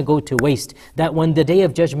done is going to go to waste. That when the Day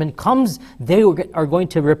of Judgment comes, they are going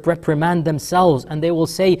to reprimand themselves, and they will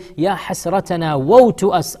say, Ya hasratana, woe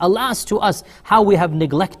to us, alas to us, how we have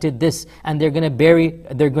neglected this. And they're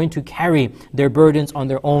going to carry their burdens on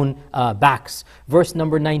their own backs. Verse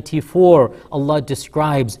number 94, Allah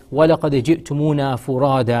describes, وَلَقَدْ جِئْتُمُونَا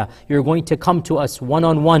فُرَادًا. You're going to come to us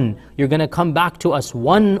one-on-one. You're going to come back to us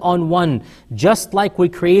one-on-one. Just like we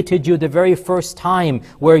created you the very first time,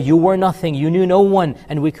 where you were nothing, you knew no one,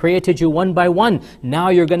 and we created you one by one. Now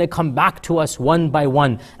you're going to come back to us one by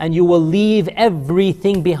one. And you will leave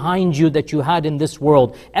everything behind you that you had in this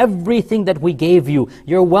world. Everything that we gave you,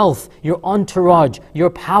 your wealth, your entourage, your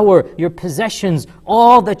power, your possessions,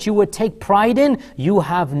 all that you would take pride in, you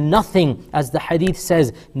have nothing. As the hadith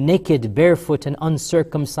says, naked, barefoot and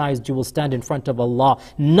uncircumcised, you will stand in front of Allah.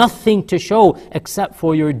 Nothing to show except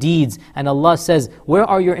for your deeds. And Allah says, where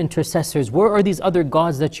are your intercessors? Where are these other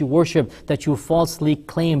gods that you worship, that you falsely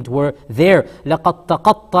claimed were there? لَقَدْ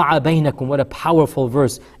تَقَطَّعَ بَيْنَكُمْ. What a powerful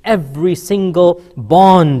verse. Every single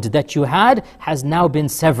bond that you had has now been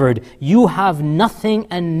severed. You have nothing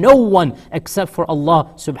and no one except for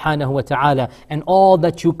Allah subhanahu wa ta'ala. And all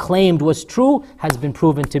that you claimed was true has been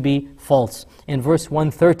proven to be false. In verse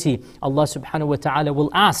 130, Allah subhanahu wa ta'ala will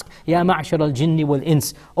ask, Ya ma'ashar al-jinni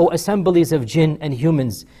wal-ins, O assemblies of jinn and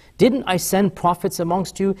humans, didn't I send prophets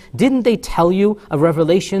amongst you? Didn't they tell you of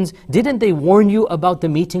revelations? Didn't they warn you about the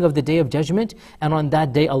meeting of the Day of Judgment? And on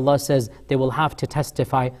that day, Allah says, they will have to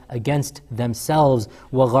testify against themselves.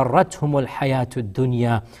 وَغَرَّتْهُمُ الْحَيَاةُ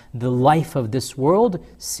الدُّنْيَا. The life of this world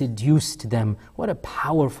seduced them. What a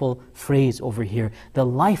powerful phrase over here. The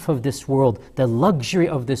life of this world, the luxury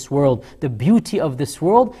of this world, the beauty of this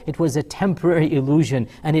world, it was a temporary illusion,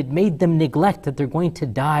 and it made them neglect that they're going to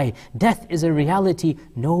die. Death is a reality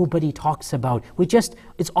nobody talks about.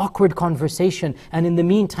 It's awkward conversation, and in the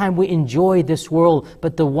meantime we enjoy this world.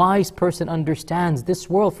 But the wise person understands this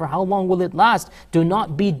world, for how long will it last? Do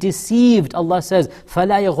not be deceived. Allah says,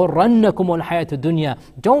 فَلَا يَغُرَّنَّكُمُ الْحَيَاةُ الدُّنْيَا.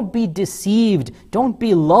 Don't be deceived, don't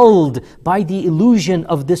be lulled by the illusion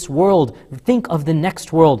of this world. Think of the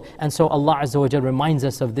next world. And so Allah Azza wa Jal reminds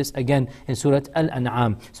us of this again in Surah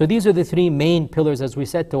Al-An'am. So these are the 3 main pillars, as we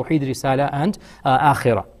said, Tawheed, Risala and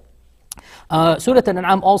Akhirah. Surah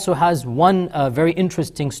Al-An'am also has one very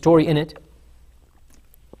interesting story in it,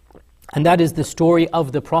 and that is the story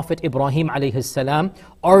of the Prophet Ibrahim alayhi salam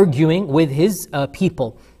arguing with his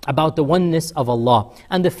people about the oneness of Allah.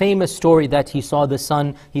 And the famous story that he saw the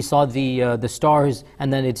sun, he saw the stars,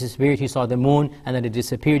 and then it disappeared. He saw the moon, and then it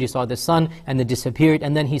disappeared. He saw the sun, and it disappeared.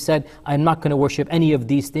 And then he said, I'm not going to worship any of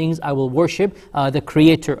these things. I will worship the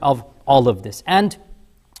creator of all of this. And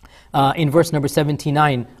in verse number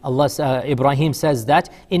 79, Ibrahim says that,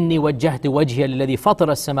 إِنِّي وَجَّهْتُ وَجْهِيَ لِلَّذِي فَطَرَ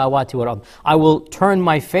السَّمَاوَاتِ وَالْأَرْضِ. I will turn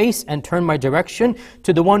my face and turn my direction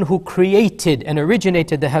to the one who created and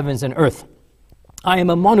originated the heavens and earth. I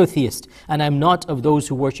am a monotheist, and I'm not of those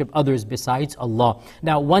who worship others besides Allah.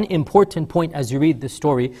 Now, one important point as you read the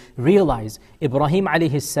story, realize Ibrahim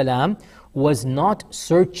alayhi salam was not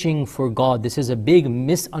searching for God. This is a big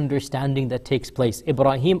misunderstanding that takes place.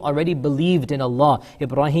 Ibrahim already believed in Allah.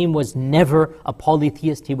 Ibrahim was never a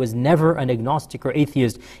polytheist. He was never an agnostic or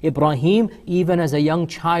atheist. Ibrahim, even as a young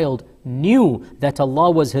child, knew that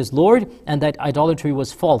Allah was his Lord and that idolatry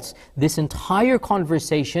was false. This entire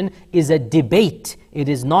conversation is a debate. It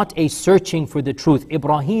is not a searching for the truth.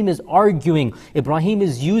 Ibrahim is arguing. Ibrahim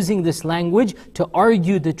is using this language to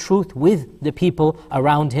argue the truth with the people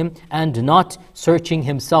around him and not searching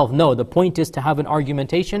himself. No, the point is to have an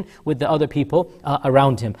argumentation with the other people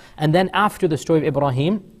around him. And then after the story of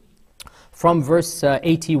Ibrahim, from verse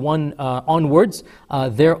 81 onwards,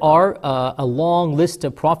 there are a long list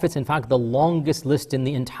of prophets. In fact, the longest list in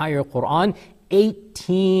the entire Quran.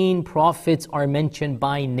 18 prophets are mentioned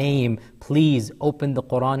by name. Please open the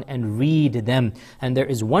Quran and read them. And there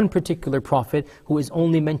is one particular prophet who is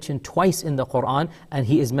only mentioned twice in the Quran, and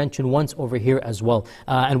he is mentioned once over here as well.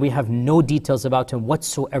 And we have no details about him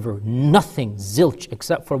whatsoever. Nothing, zilch,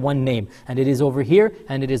 except for one name. And it is over here,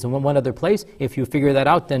 and it is in one other place. If you figure that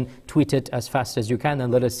out, then tweet it as fast as you can,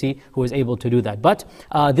 and let us see who is able to do that. But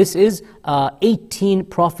this is 18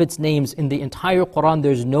 prophets' names in the entire Quran.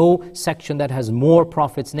 There's no section that has more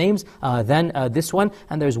prophets' names than this one.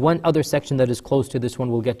 And there's one other section that is close to this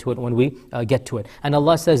one. We'll get to it when we get to it. And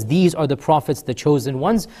Allah says, these are the prophets, the chosen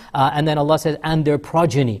ones. And then Allah says, and their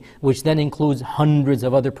progeny, which then includes hundreds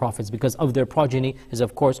of other prophets, because of their progeny is,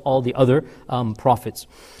 of course, all the other prophets.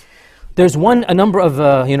 There's a number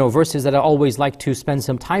of verses that I always like to spend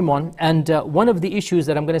some time on. And one of the issues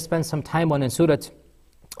that I'm going to spend some time on in Surah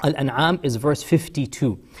Al-An'am is verse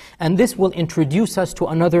 52. And this will introduce us to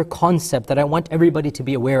another concept that I want everybody to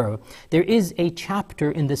be aware of. There is a chapter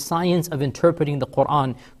in the science of interpreting the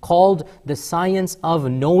Quran called the science of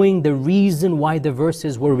knowing the reason why the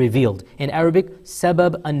verses were revealed. In Arabic,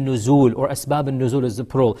 Sabab al-Nuzul, or Asbab al-Nuzul is the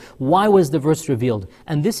plural. Why was the verse revealed?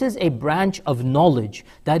 And this is a branch of knowledge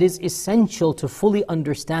that is essential to fully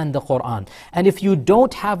understand the Quran. And if you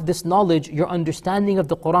don't have this knowledge, your understanding of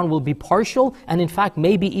the Quran will be partial, and in fact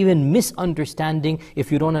maybe even misunderstanding if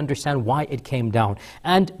you don't understand why it came down.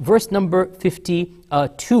 And verse number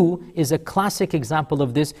 52 is a classic example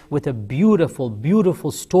of this, with a beautiful, beautiful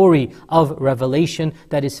story of revelation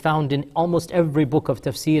that is found in almost every book of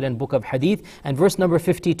tafsir and book of hadith. And verse number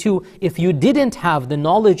 52, if you didn't have the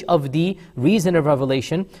knowledge of the reason of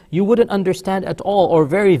revelation, you wouldn't understand at all, or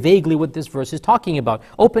very vaguely, what this verse is talking about.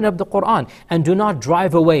 Open up the Quran and do not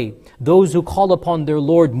drive away those who call upon their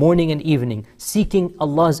Lord morning and evening, seeking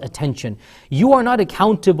Allah's attention. You are not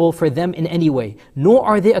accountable for them in any way, nor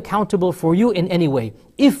are they accountable for you in any way.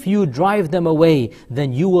 If you drive them away,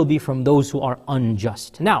 then you will be from those who are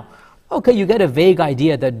unjust. Now, okay, you get a vague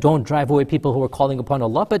idea that don't drive away people who are calling upon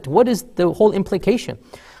Allah, but what is the whole implication?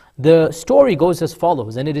 The story goes as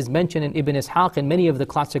follows, and it is mentioned in Ibn Ishaq and many of the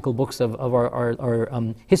classical books of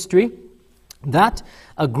our history, that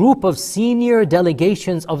a group of senior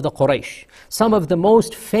delegations of the Quraysh, some of the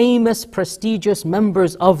most famous, prestigious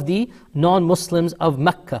members of the non-Muslims of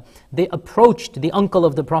Mecca, they approached the uncle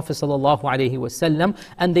of the Prophet ﷺ,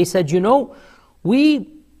 and they said,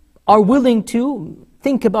 we are willing to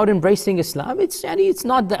think about embracing Islam. It's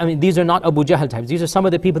not that, these are not Abu Jahl types. These are some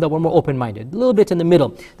of the people that were more open-minded, a little bit in the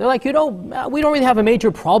middle. They're like, we don't really have a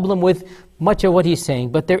major problem with much of what he's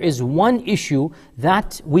saying, but there is one issue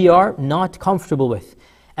that we are not comfortable with.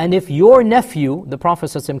 And if your nephew, the Prophet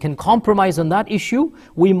ﷺ, can compromise on that issue,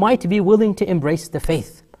 we might be willing to embrace the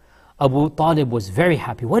faith. Abu Talib was very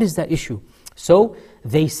happy. What is that issue? So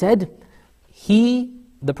they said,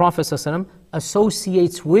 the Prophet ﷺ,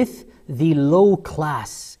 associates with the low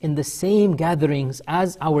class in the same gatherings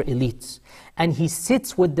as our elites. And he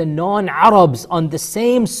sits with the non-Arabs on the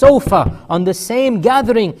same sofa, on the same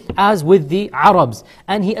gathering as with the Arabs.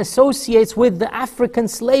 And he associates with the African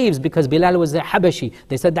slaves, because Bilal was the Habashi.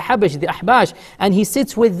 They said the Habashi, the Ahbash. And he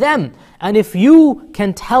sits with them. And if you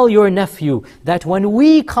can tell your nephew that when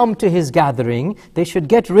we come to his gathering, they should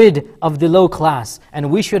get rid of the low class,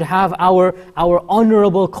 and we should have our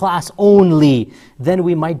honorable class only, then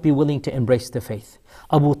we might be willing to embrace the faith.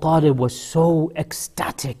 Abu Talib was so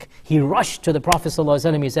ecstatic. He rushed to the Prophet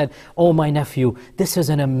ﷺ. He said, oh my nephew, this is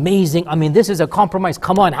an amazing, this is a compromise.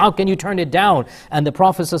 Come on, how can you turn it down? And the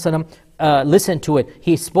Prophet ﷺ listened to it.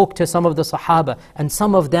 He spoke to some of the Sahaba, and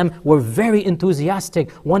some of them were very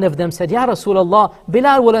enthusiastic. One of them said, Ya Rasulullah,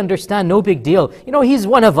 Bilal will understand, no big deal. He's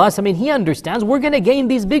one of us. He understands. We're going to gain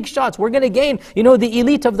these big shots. We're going to gain, the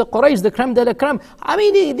elite of the Quraysh, the creme de la creme.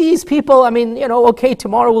 These people, okay,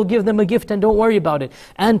 tomorrow we'll give them a gift and don't worry about it.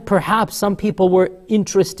 And perhaps some people were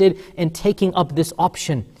interested in taking up this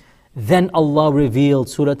option. Then Allah revealed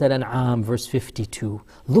Surah Al-An'am verse 52.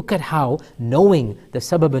 Look at how knowing the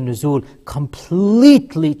sabab al-nuzul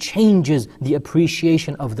completely changes the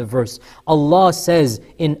appreciation of the verse. Allah says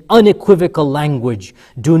in unequivocal language,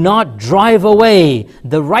 do not drive away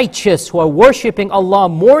the righteous who are worshipping Allah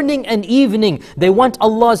morning and evening. They want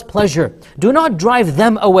Allah's pleasure. Do not drive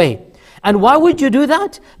them away. And why would you do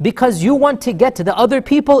that? Because you want to get the other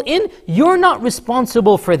people in. You're not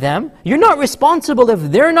responsible for them. You're not responsible if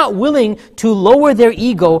they're not willing to lower their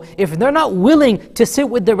ego, if they're not willing to sit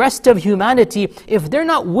with the rest of humanity, if they're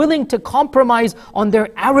not willing to compromise on their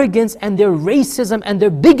arrogance and their racism and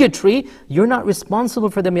their bigotry. You're not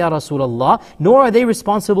responsible for them, Ya Rasulullah, nor are they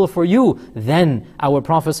responsible for you. Then our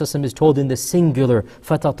Prophet ﷺ is told in the singular,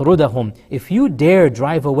 فَتَطْرُدَهُمْ. If you dare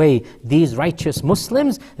drive away these righteous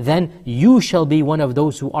Muslims, then you shall be one of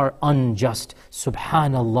those who are unjust.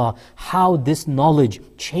 Subhanallah, how this knowledge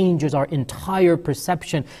changes our entire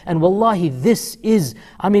perception. And wallahi, this is,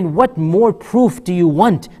 what more proof do you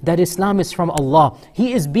want that Islam is from Allah?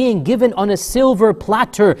 He is being given on a silver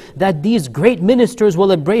platter that these great ministers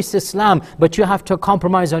will embrace Islam, but you have to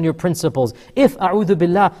compromise on your principles. If, a'udhu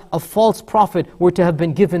billah, a false prophet were to have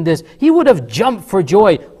been given this, he would have jumped for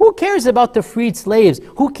joy. Who cares about the freed slaves?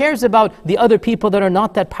 Who cares about the other people that are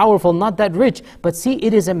not that powerful, not that rich? But see,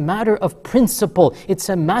 it is a matter of principle. It's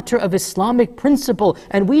a matter of Islamic principle.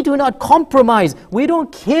 And we do not compromise. We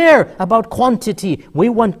don't care about quantity. We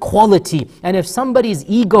want quality. And if somebody's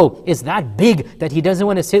ego is that big that he doesn't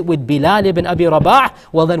want to sit with Bilal ibn Abi Rabah,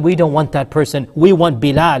 well then we don't want that person. We want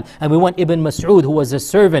Bilal. And we want Ibn Mas'ud, who was a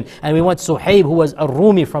servant. And we want Suhaib, who was a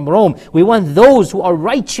Rumi from Rome. We want those who are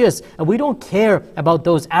righteous. And we don't care about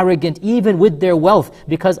those arrogant, even with their wealth,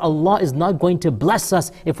 because Allah is not going to bless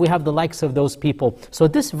us if we have the likes of those people. So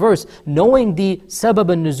this verse, knowing the sabab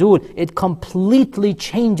al-nuzul, it completely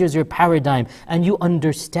changes your paradigm, and you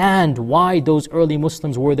understand why those early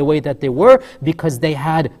Muslims were the way that they were, because they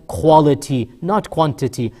had quality, not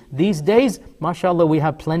quantity. These days, mashallah, we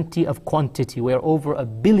have plenty of quantity. We are over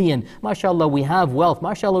 1 billion. Mashallah, we have wealth.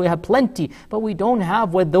 Mashallah, we have plenty. But we don't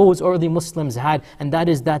have what those early Muslims had, and that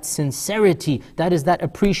is that sincerity, that is that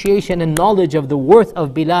appreciation and knowledge of the worth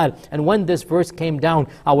of Bilal. And when this verse came down,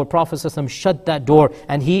 our Prophet ﷺ shut that door,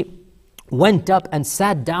 and he went up and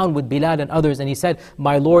sat down with Bilal and others, and he said,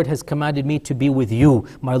 my Lord has commanded me to be with you.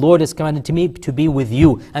 My Lord has commanded me to be with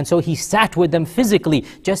you. And so he sat with them physically,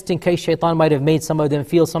 just in case shaitan might have made some of them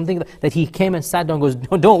feel something, that he came and sat down and goes,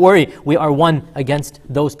 don't worry, we are one against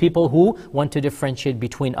those people who want to differentiate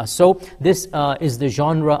between us. So this is the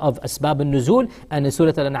genre of Asbab al-Nuzul, and in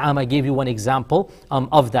Surah Al-An'am I gave you one example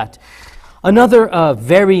of that. Another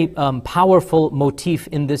very powerful motif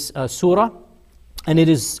in this surah, and it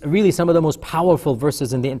is really some of the most powerful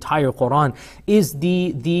verses in the entire Quran, is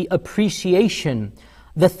the appreciation,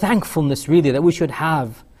 the thankfulness really that we should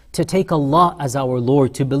have to take Allah as our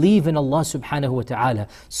Lord, to believe in Allah subhanahu wa ta'ala.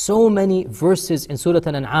 So many verses in Surah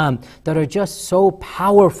Al-An'am that are just so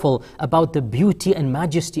powerful about the beauty and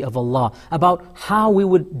majesty of Allah, about how we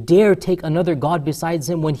would dare take another God besides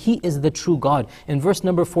Him when He is the true God. In verse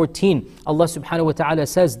number 14, Allah subhanahu wa ta'ala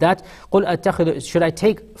says that, قُلْ أَتَّخِذُ, should I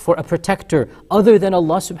take for a protector other than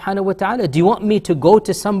Allah subhanahu wa ta'ala? Do you want me to go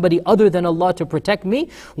to somebody other than Allah to protect me?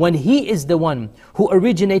 When He is the one who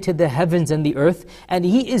originated the heavens and the earth, and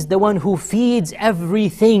He is the one who feeds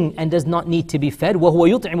everything and does not need to be fed.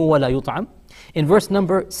 وَهُوَ يُطْعِمُ وَلَا يُطْعَمُ. In verse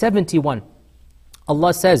number 71,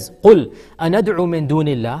 Allah says, قُلْ أَنَدْعُ مِن دُونِ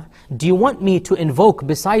اللَّهِ. Do you want me to invoke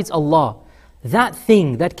besides Allah that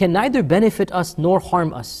thing that can neither benefit us nor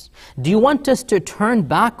harm us? Do you want us to turn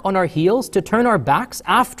back on our heels, to turn our backs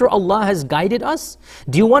after Allah has guided us?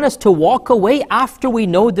 Do you want us to walk away after we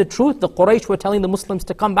know the truth? The Quraysh were telling the Muslims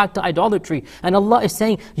to come back to idolatry, and Allah is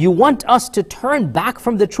saying, you want us to turn back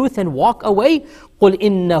from the truth and walk away? قُلْ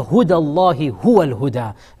إِنَّ هُدَى اللَّهِ هُوَ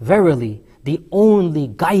الْهُدَى. Verily, the only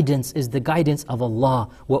guidance is the guidance of Allah.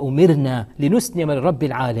 وَأُمِرْنَا لِنُسْلِمَ لِرَبِّ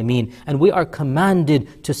الْعَالَمِينَ. And we are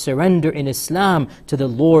commanded to surrender in Islam to the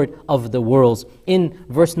Lord of the worlds. In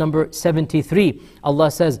verse number 73, Allah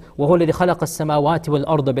says, وَهُوَ الَّذِي خَلَقَ السَّمَاوَاتِ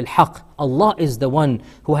وَالْأَرْضَ بِالْحَقِّ. Allah is the one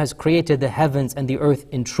who has created the heavens and the earth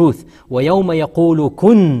in truth. وَيَوْمَ يَقُولُ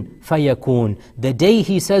كُن فَيَكُونَ. The day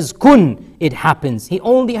He says kun, it happens. He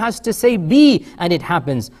only has to say be, and it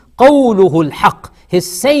happens. قَوْلُهُ الْحَقِّ. His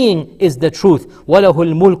saying is the truth. وَلَهُ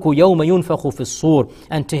الْمُلْكُ يَوْمَ يُنْفَخُ فِي الصُّورِ.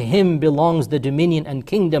 And to Him belongs the dominion and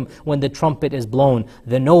kingdom when the trumpet is blown.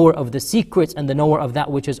 The knower of the secrets and the knower of that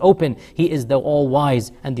which is open. He is the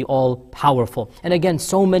all-wise and the all-powerful. And again,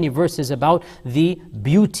 so many verses about the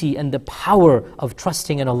beauty and the power of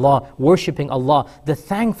trusting in Allah, worshipping Allah, the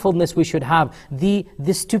thankfulness we should have, the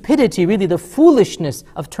stupidity, really the foolishness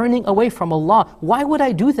of turning away from Allah. Why would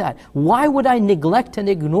I do that? Why would I neglect and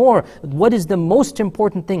ignore what is the most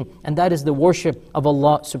important thing? And that is the worship of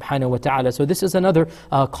Allah subhanahu wa ta'ala. So this is another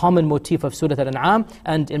common motif of Surah Al-An'am,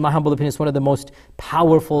 and in my humble opinion, it's one of the most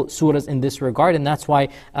powerful surahs in this regard. And that's why,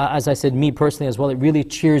 as I said, me personally as well, it really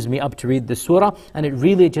cheers me up to read the surah, and it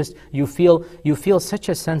really just, you feel such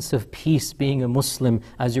a sense of peace being a Muslim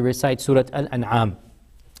as you recite Surah Al-An'am.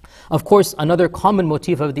 Of course, another common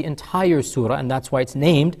motif of the entire surah, and that's why it's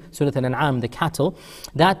named Surah Al-An'am, the cattle,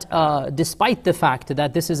 that despite the fact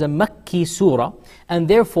that this is a Makki surah, and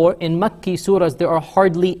therefore in Makki surahs there are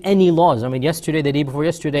hardly any laws. I mean, yesterday, the day before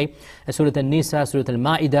yesterday, Surah Al-Nisa, Surah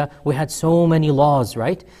Al-Ma'idah, we had so many laws,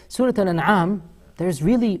 right? Surah Al-An'am, there's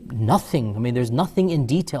really nothing. I mean, there's nothing in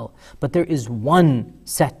detail, but there is one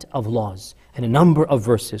set of laws and a number of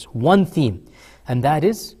verses, one theme, and that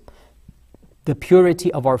is the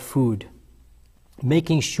purity of our food.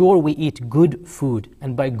 Making sure we eat good food.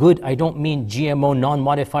 And by good, I don't mean GMO,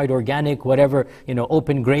 non-modified, organic, whatever,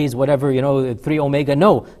 open graze, whatever, 3 omega.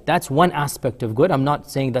 No, that's one aspect of good. I'm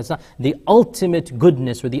not saying that's not. The ultimate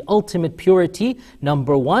goodness or the ultimate purity,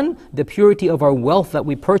 number one, the purity of our wealth that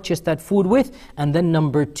we purchase that food with. And then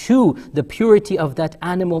number two, the purity of that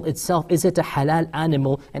animal itself. Is it a halal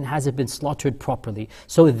animal and has it been slaughtered properly?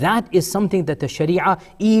 So that is something that the Sharia,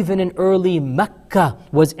 even in early Mecca,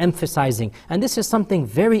 was emphasizing. And this is something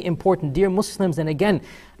very important, dear Muslims. And again,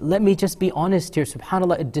 let me just be honest here,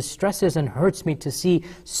 subhanAllah, it distresses and hurts me to see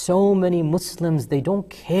so many Muslims, they don't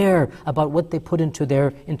care about what they put into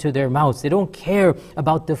their mouths. They don't care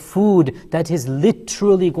about the food that is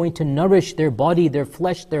literally going to nourish their body, their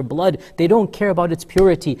flesh, their blood. They don't care about its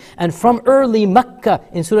purity. And from early Makkah,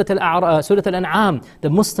 in Surah Al-An'am, the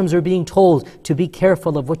Muslims are being told to be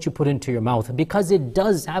careful of what you put into your mouth, because it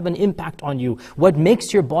does have an impact on you. What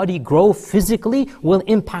makes your body grow physically will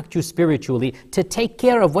impact you spiritually. To take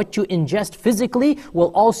care of what you ingest physically will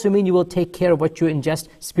also mean you will take care of what you ingest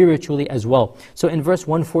spiritually as well. So in verse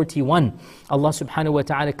 141, Allah subhanahu wa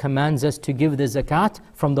ta'ala commands us to give the zakat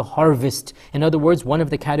from the harvest. In other words, one of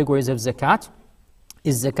the categories of zakat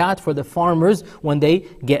is zakat for the farmers. When they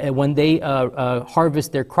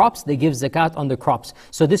harvest their crops, they give zakat on the crops.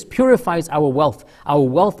 So this purifies our wealth. Our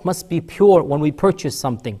wealth must be pure when we purchase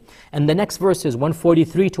something. And the next verses,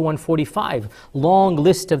 143 to 145, long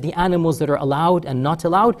list of the animals that are allowed and not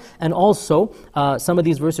allowed. And also, some of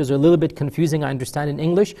these verses are a little bit confusing, I understand, in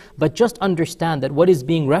English, but just understand that what is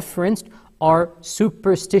being referenced are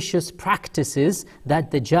superstitious practices that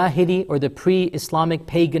the Jahili or the pre-Islamic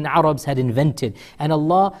pagan Arabs had invented. And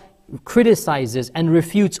Allah criticizes and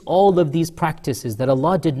refutes all of these practices, that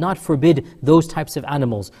Allah did not forbid those types of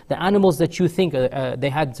animals. The animals that you think, they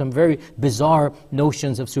had some very bizarre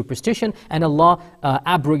notions of superstition, and Allah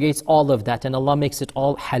abrogates all of that, and Allah makes it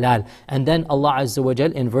all halal. And then Allah Azza wa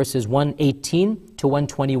Jal in verses 118 to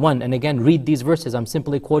 121, and again read these verses, I'm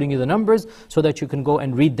simply quoting you the numbers so that you can go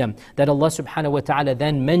and read them, that Allah subhanahu wa ta'ala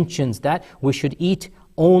then mentions that we should eat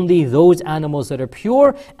only those animals that are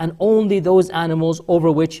pure, and only those animals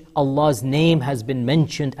over which Allah's name has been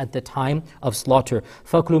mentioned at the time of slaughter.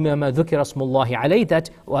 فَكْلُوا مِمَّا ذُكِرَ اسْمُ اللَّهِ عَلَيْهِ, that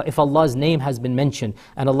if Allah's name has been mentioned.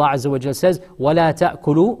 And Allah Azza wa Jalla says, وَلَا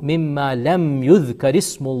تَأْكُلُوا مِمَّا لَمْ يُذْكَرِ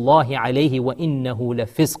اسْمُ اللَّهِ عَلَيْهِ وَإِنَّهُ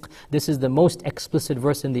لَفِسْقٌ. This is the most explicit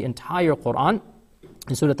verse in the entire Qur'an.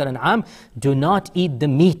 In Surah Al-An'am, do not eat the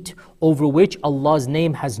meat over which Allah's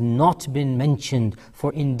name has not been mentioned,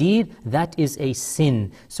 for indeed that is a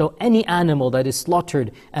sin. So any animal that is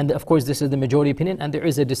slaughtered, and of course this is the majority opinion, and there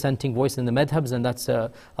is a dissenting voice in the madhabs, and that's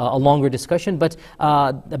a longer discussion, but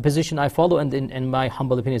the position I follow, and in my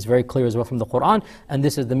humble opinion, is very clear as well from the Qur'an, and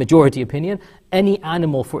this is the majority opinion. Any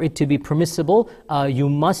animal, for it to be permissible, you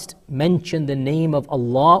must mention the name of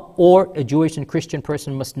Allah, or a Jewish and Christian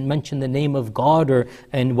person must mention the name of God, or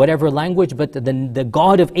in whatever language, but the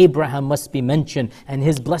God of Abraham must be mentioned, and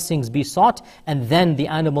his blessings be sought, and then the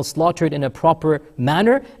animal slaughtered in a proper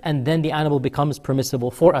manner, and then the animal becomes permissible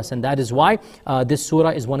for us. And that is why this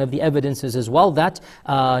surah is one of the evidences as well, that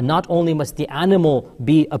not only must the animal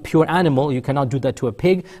be a pure animal, you cannot do that to a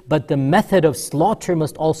pig, but the method of slaughter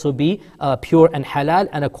must also be pure and halal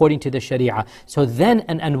and according to the Sharia. So then,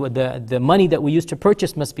 and the money that we use to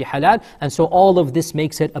purchase must be halal, and so all of this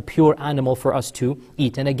makes it a pure animal for us to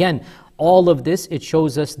eat. And again, all of this, it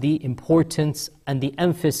shows us the importance and the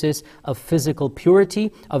emphasis of physical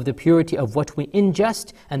purity, of the purity of what we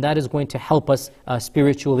ingest, and that is going to help us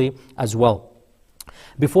spiritually as well.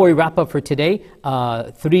 Before we wrap up for today,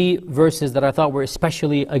 3 verses that I thought were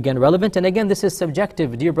especially, again, relevant. And again, this is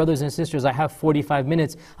subjective. Dear brothers and sisters, I have 45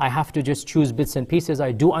 minutes. I have to just choose bits and pieces.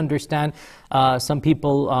 I do understand some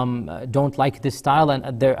people don't like this style.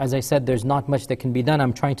 And there, as I said, there's not much that can be done.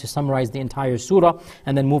 I'm trying to summarize the entire surah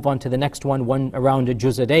and then move on to the next one around a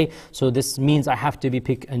juz a day. So this means I have to be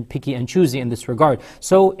picky and choosy in this regard.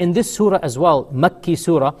 So in this surah as well, Makki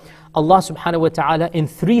surah, Allah subhanahu wa ta'ala in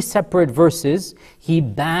 3 separate verses, He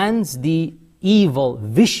bans the evil,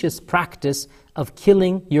 vicious practice of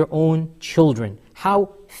killing your own children.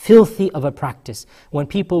 How filthy of a practice. When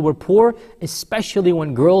people were poor, especially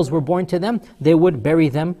when girls were born to them, they would bury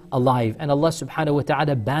them alive. And Allah subhanahu wa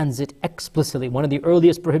ta'ala bans it explicitly. One of the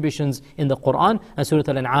earliest prohibitions in the Quran, and Surah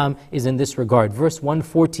Al-An'am is in this regard. Verse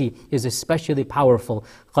 140 is especially powerful.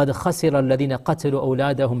 قَدْ خَسِرَ الَّذِينَ قَتَلُوا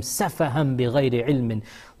أَوْلَادَهُمْ سَفَهًا بِغَيْرِ عِلْمٍ.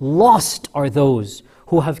 Lost are those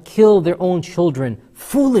who have killed their own children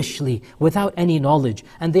foolishly without any knowledge,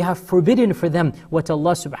 and they have forbidden for them what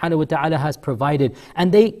Allah subhanahu wa ta'ala has provided,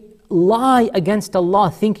 and they lie against Allah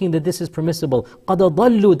thinking that this is permissible. قَدْ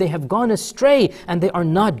ضَلُّوا, they have gone astray and they are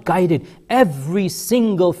not guided. Every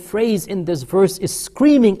single phrase in this verse is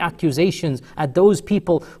screaming accusations at those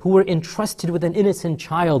people who were entrusted with an innocent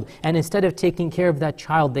child, and instead of taking care of that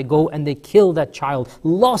child, they go and they kill that child.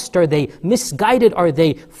 Lost are they, misguided are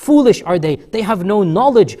they, foolish are they have no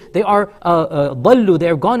knowledge, they are ضَلُّوا, they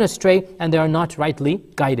are gone astray and they are not rightly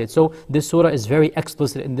guided. So this surah is very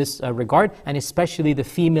explicit in this regard, and especially the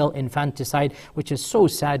female infanticide, which is so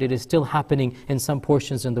sad. It is still happening in some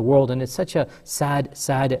portions in the world, and it's such a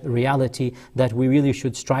sad reality that we really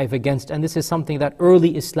should strive against. And this is something that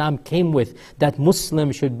early Islam came with, that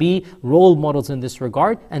Muslims should be role models in this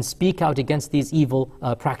regard and speak out against these evil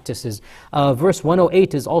practices. Verse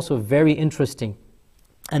 108 is also very interesting,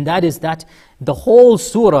 and that is that the whole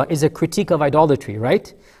surah is a critique of idolatry,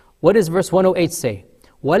 right? What does verse 108 say?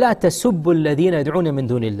 وَلَا تَسُبُّوا الَّذِينَ يَدْعُونَ مِن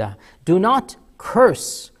دُونِ اللَّهِ. Do not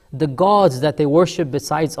curse the gods that they worship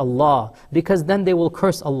besides Allah, because then they will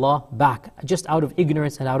curse Allah back, just out of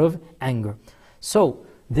ignorance and out of anger. So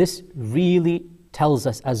this really tells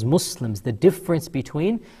us as Muslims the difference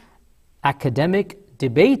between academic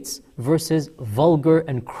debates versus vulgar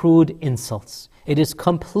and crude insults. It is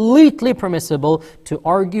completely permissible to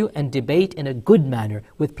argue and debate in a good manner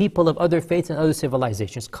with people of other faiths and other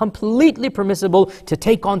civilizations. Completely permissible to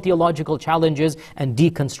take on theological challenges and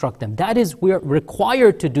deconstruct them. That is, we are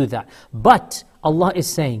required to do that. But Allah is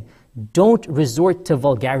saying, don't resort to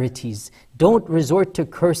vulgarities. Don't resort to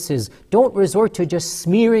curses. Don't resort to just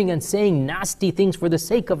smearing and saying nasty things for the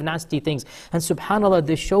sake of nasty things. And subhanAllah,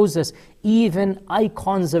 this shows us even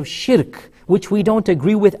icons of shirk, which we don't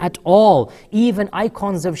agree with at all. Even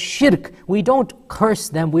icons of shirk, we don't curse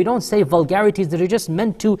them. We don't say vulgarities that are just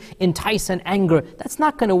meant to entice and anger. That's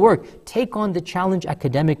not going to work. Take on the challenge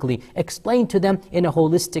academically. Explain to them in a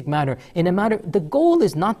holistic manner. In a manner, the goal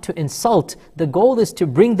is not to insult. The goal is to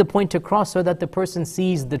bring the point across so that the person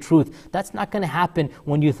sees the truth. That's not going to happen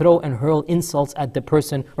when you throw and hurl insults at the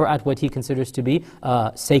person or at what he considers to be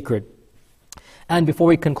sacred. And before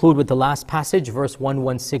we conclude with the last passage, verse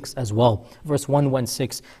 116 as well. Verse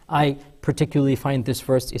 116, I particularly find this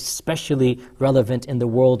verse especially relevant in the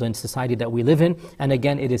world and society that we live in. And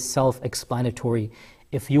again, it is self-explanatory.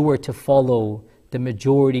 If you were to follow the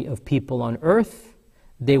majority of people on earth,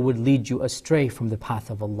 they would lead you astray from the path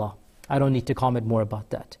of Allah. I don't need to comment more about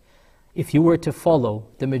that. If you were to follow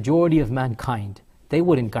the majority of mankind, they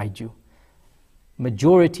wouldn't guide you.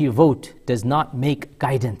 Majority vote does not make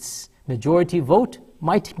guidance. Majority vote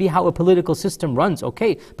might be how a political system runs,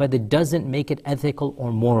 okay, but it doesn't make it ethical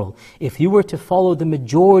or moral. If you were to follow the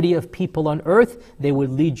majority of people on earth, they would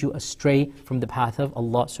lead you astray from the path of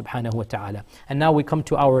Allah subhanahu wa ta'ala. And now we come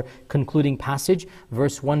to our concluding passage,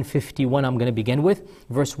 verse 151 I'm going to begin with.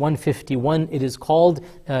 Verse 151, it is called,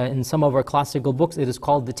 in some of our classical books, it is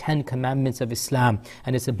called the 10 Commandments of Islam.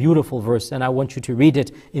 And it's a beautiful verse, and I want you to read it.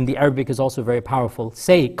 In the Arabic is also very powerful.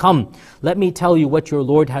 Say, come, let me tell you what your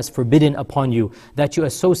Lord has forbidden upon you, that you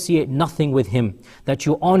associate nothing with Him, that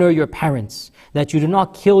you honor your parents, that you do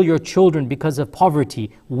not kill your children because of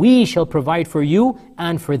poverty. We shall provide for you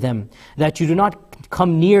and for them. That you do not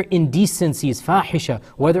come near indecencies, fahisha,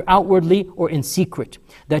 whether outwardly or in secret.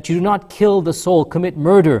 That you do not kill the soul, commit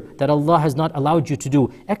murder that Allah has not allowed you to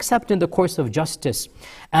do, except in the course of justice.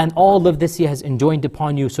 And all of this He has enjoined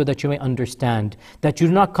upon you so that you may understand. That you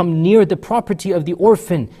do not come near the property of the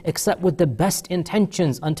orphan except with the best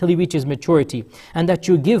intentions until he reaches maturity. And that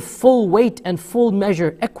you give full weight and full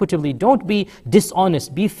measure equitably. Don't be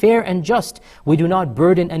dishonest, be fair and just. We do not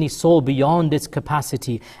burden any soul beyond its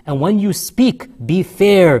capacity. And when you speak, be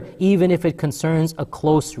fair, even if it concerns a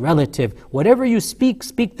close relative. Whatever you speak,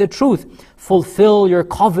 speak the truth. Fulfill your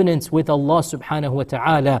covenants with Allah subhanahu wa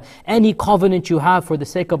ta'ala. Any covenant you have for the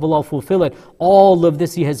sake of Allah, fulfill it. All of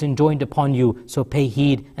this He has enjoined upon you. So pay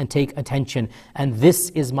heed and take attention. And this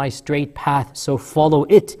is my straight path, so follow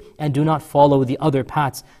it and do not follow the other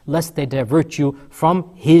paths, lest they divert you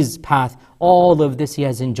from His path. All of this He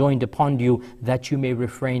has enjoined upon you that you may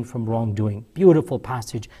refrain from wrongdoing. Beautiful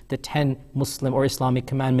passage. The 10 Muslim or Islamic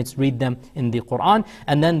commandments, read them in the Quran.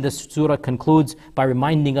 And then the surah concludes by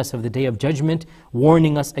reminding us of the Day of Judgment,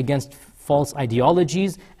 warning us against false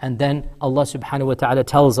ideologies. And then Allah subhanahu wa ta'ala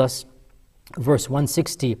tells us, verse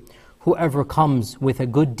 160, whoever comes with a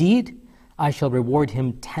good deed, I shall reward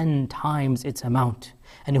him 10 times its amount.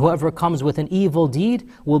 And whoever comes with an evil deed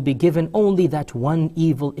will be given only that one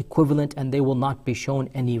evil equivalent, and they will not be shown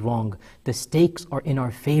any wrong. The stakes are in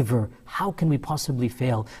our favor. How can we possibly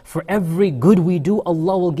fail? For every good we do,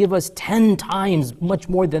 Allah will give us 10 times, much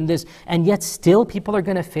more than this. And yet still people are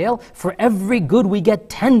going to fail. For every good we get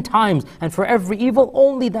 10 times, and for every evil,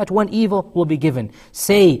 only that one evil will be given.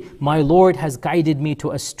 Say, my Lord has guided me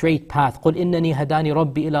to a straight path. قُلْ إِنَّنِي هَدَانِي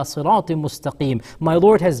رَبِّي إِلَى صِرَاطٍ مُسْتَقِيمٍ. My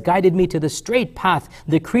Lord has guided me to the straight path.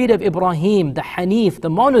 The creed of Ibrahim, the Hanif, the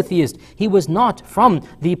monotheist. He was not from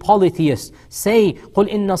the polytheist. Say,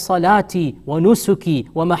 قُلْ إِنَّ صَلَاتِي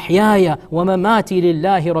وَنُسُكِي وَمَحْيَايَ وَمَمَاتِي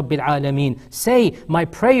لِلَّهِ رَبِّ الْعَالَمِينَ. Say, my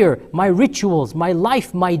prayer, my rituals, my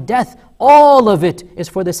life, my death, all of it is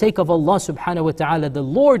for the sake of Allah subhanahu wa ta'ala, the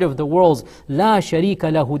Lord of the worlds. La sharika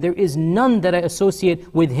lahu. There is none that I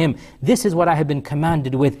associate with Him. This is what I have been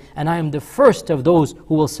commanded with, and I am the first of those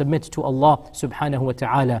who will submit to Allah subhanahu wa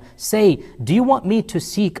ta'ala. Say, do you want me to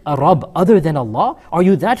seek a Rabb other than Allah? Are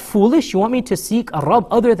you that foolish? You want me to seek a Rabb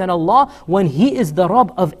other than Allah when He is the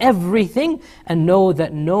Rabb of everything? And know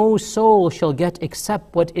that no soul shall get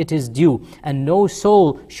except what it is due, and no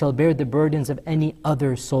soul shall bear the burdens of any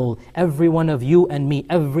other soul. Every one of you and me,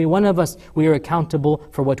 every one of us, we are accountable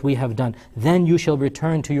for what we have done. Then you shall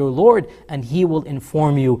return to your Lord, and He will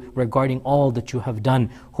inform you regarding all that you have done.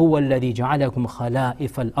 هُوَ الَّذِي جَعَلَكُمْ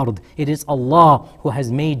خَلَائِفَ الْأَرْضِ. It is Allah who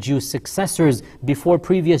has made you successors before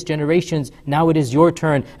previous generations. Now it is your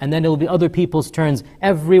turn, and then it will be other people's turns.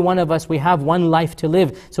 Every one of us, we have one life to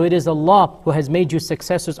live. So it is Allah who has made you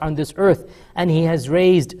successors on this earth, and He has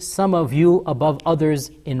raised some of you above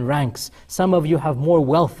others in ranks. Some of you have more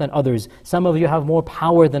wealth than others. Some of you have more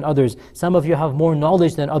power than others. Some of you have more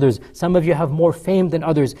knowledge than others. Some of you have more fame than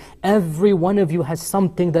others. Every one of you has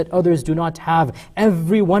something that others do not have.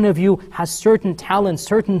 Every one of you has certain talents,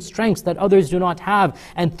 certain strengths that others do not have.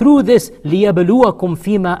 And through this, لِيَبْلُوَكُمْ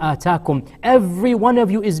فِيمَا آتَاكُمْ. Every one of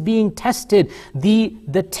you is being tested. The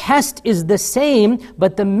test is the same,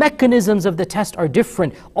 but the mechanisms of the test are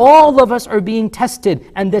different. All of us are being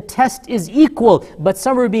tested, and the test is equal, but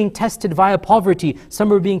some are being tested via poverty,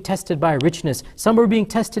 some are being tested by richness, some are being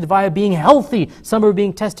tested via being healthy, some are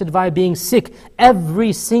being tested via being sick.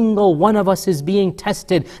 Every single one of us is being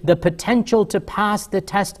tested. The potential to pass the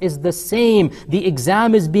test is the same. The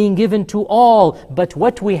exam is being given to all, but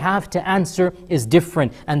what we have to answer is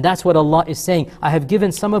different. And that's what Allah is saying. I have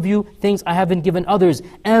given some of you things I haven't given others.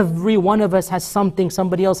 Every one of us has something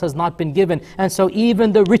somebody else has not been given. And so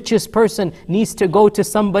even the richest person needs to go to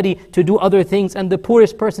somebody to do other things, and the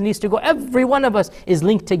poorest person needs to go. Every one of us is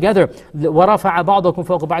linked together. وَرَفَعَ بَعْضَكُمْ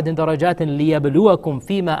فَوْقَ بَعْضٍ دَرَجَاتٍ لِيَبْلُوَكُمْ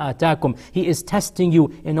فِيمَا آتَاكُمْ. He is testing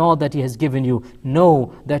you in all that He has given you.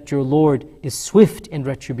 Know that your Lord is swift in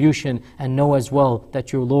retribution, and know as well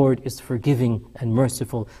that your Lord is forgiving and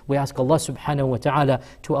merciful. We ask Allah subhanahu wa ta'ala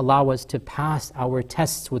to allow us to pass our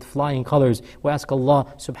tests with flying colors. We ask Allah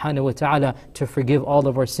subhanahu wa ta'ala to forgive all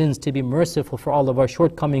of our sins, to be merciful for all of our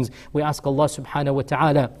shortcomings. We ask Allah subhanahu wa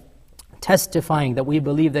ta'ala, testifying that we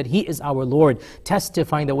believe that He is our Lord,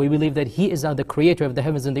 testifying that we believe that He is the creator of the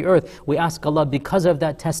heavens and the earth. We ask Allah, because of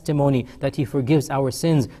that testimony, that He forgives our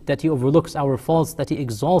sins, that He overlooks our faults, that He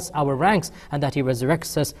exalts our ranks, and that He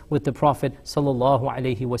resurrects us with the Prophet sallallahu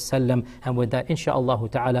alaihi wasallam. And with that,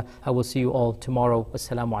 insha'Allah ta'ala, I will see you all tomorrow.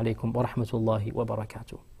 Wassalamu alaikum wa rahmatullahi wa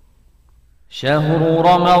barakatuh. شهر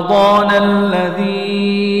رمضان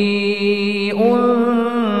الذي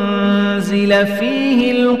أنزل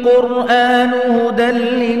فيه القرآن هدى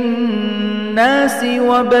للناس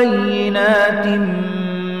وبينات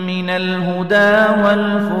من الهدى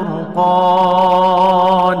والفرقان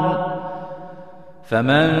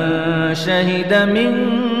فمن شهد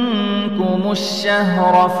منكم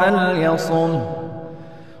الشهر فليصمه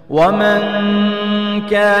ومن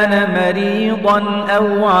كان مريضا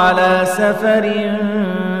أو على سفر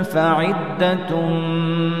فعدة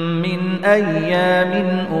من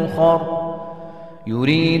أيام أخر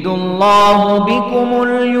يريد الله بكم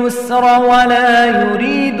اليسر ولا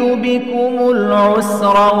يريد بكم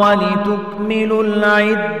العسر ولتكملوا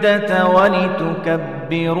العدة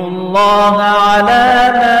ولتكبروا الله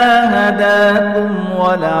على ما هداكم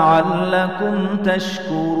ولعلكم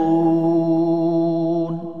تشكرون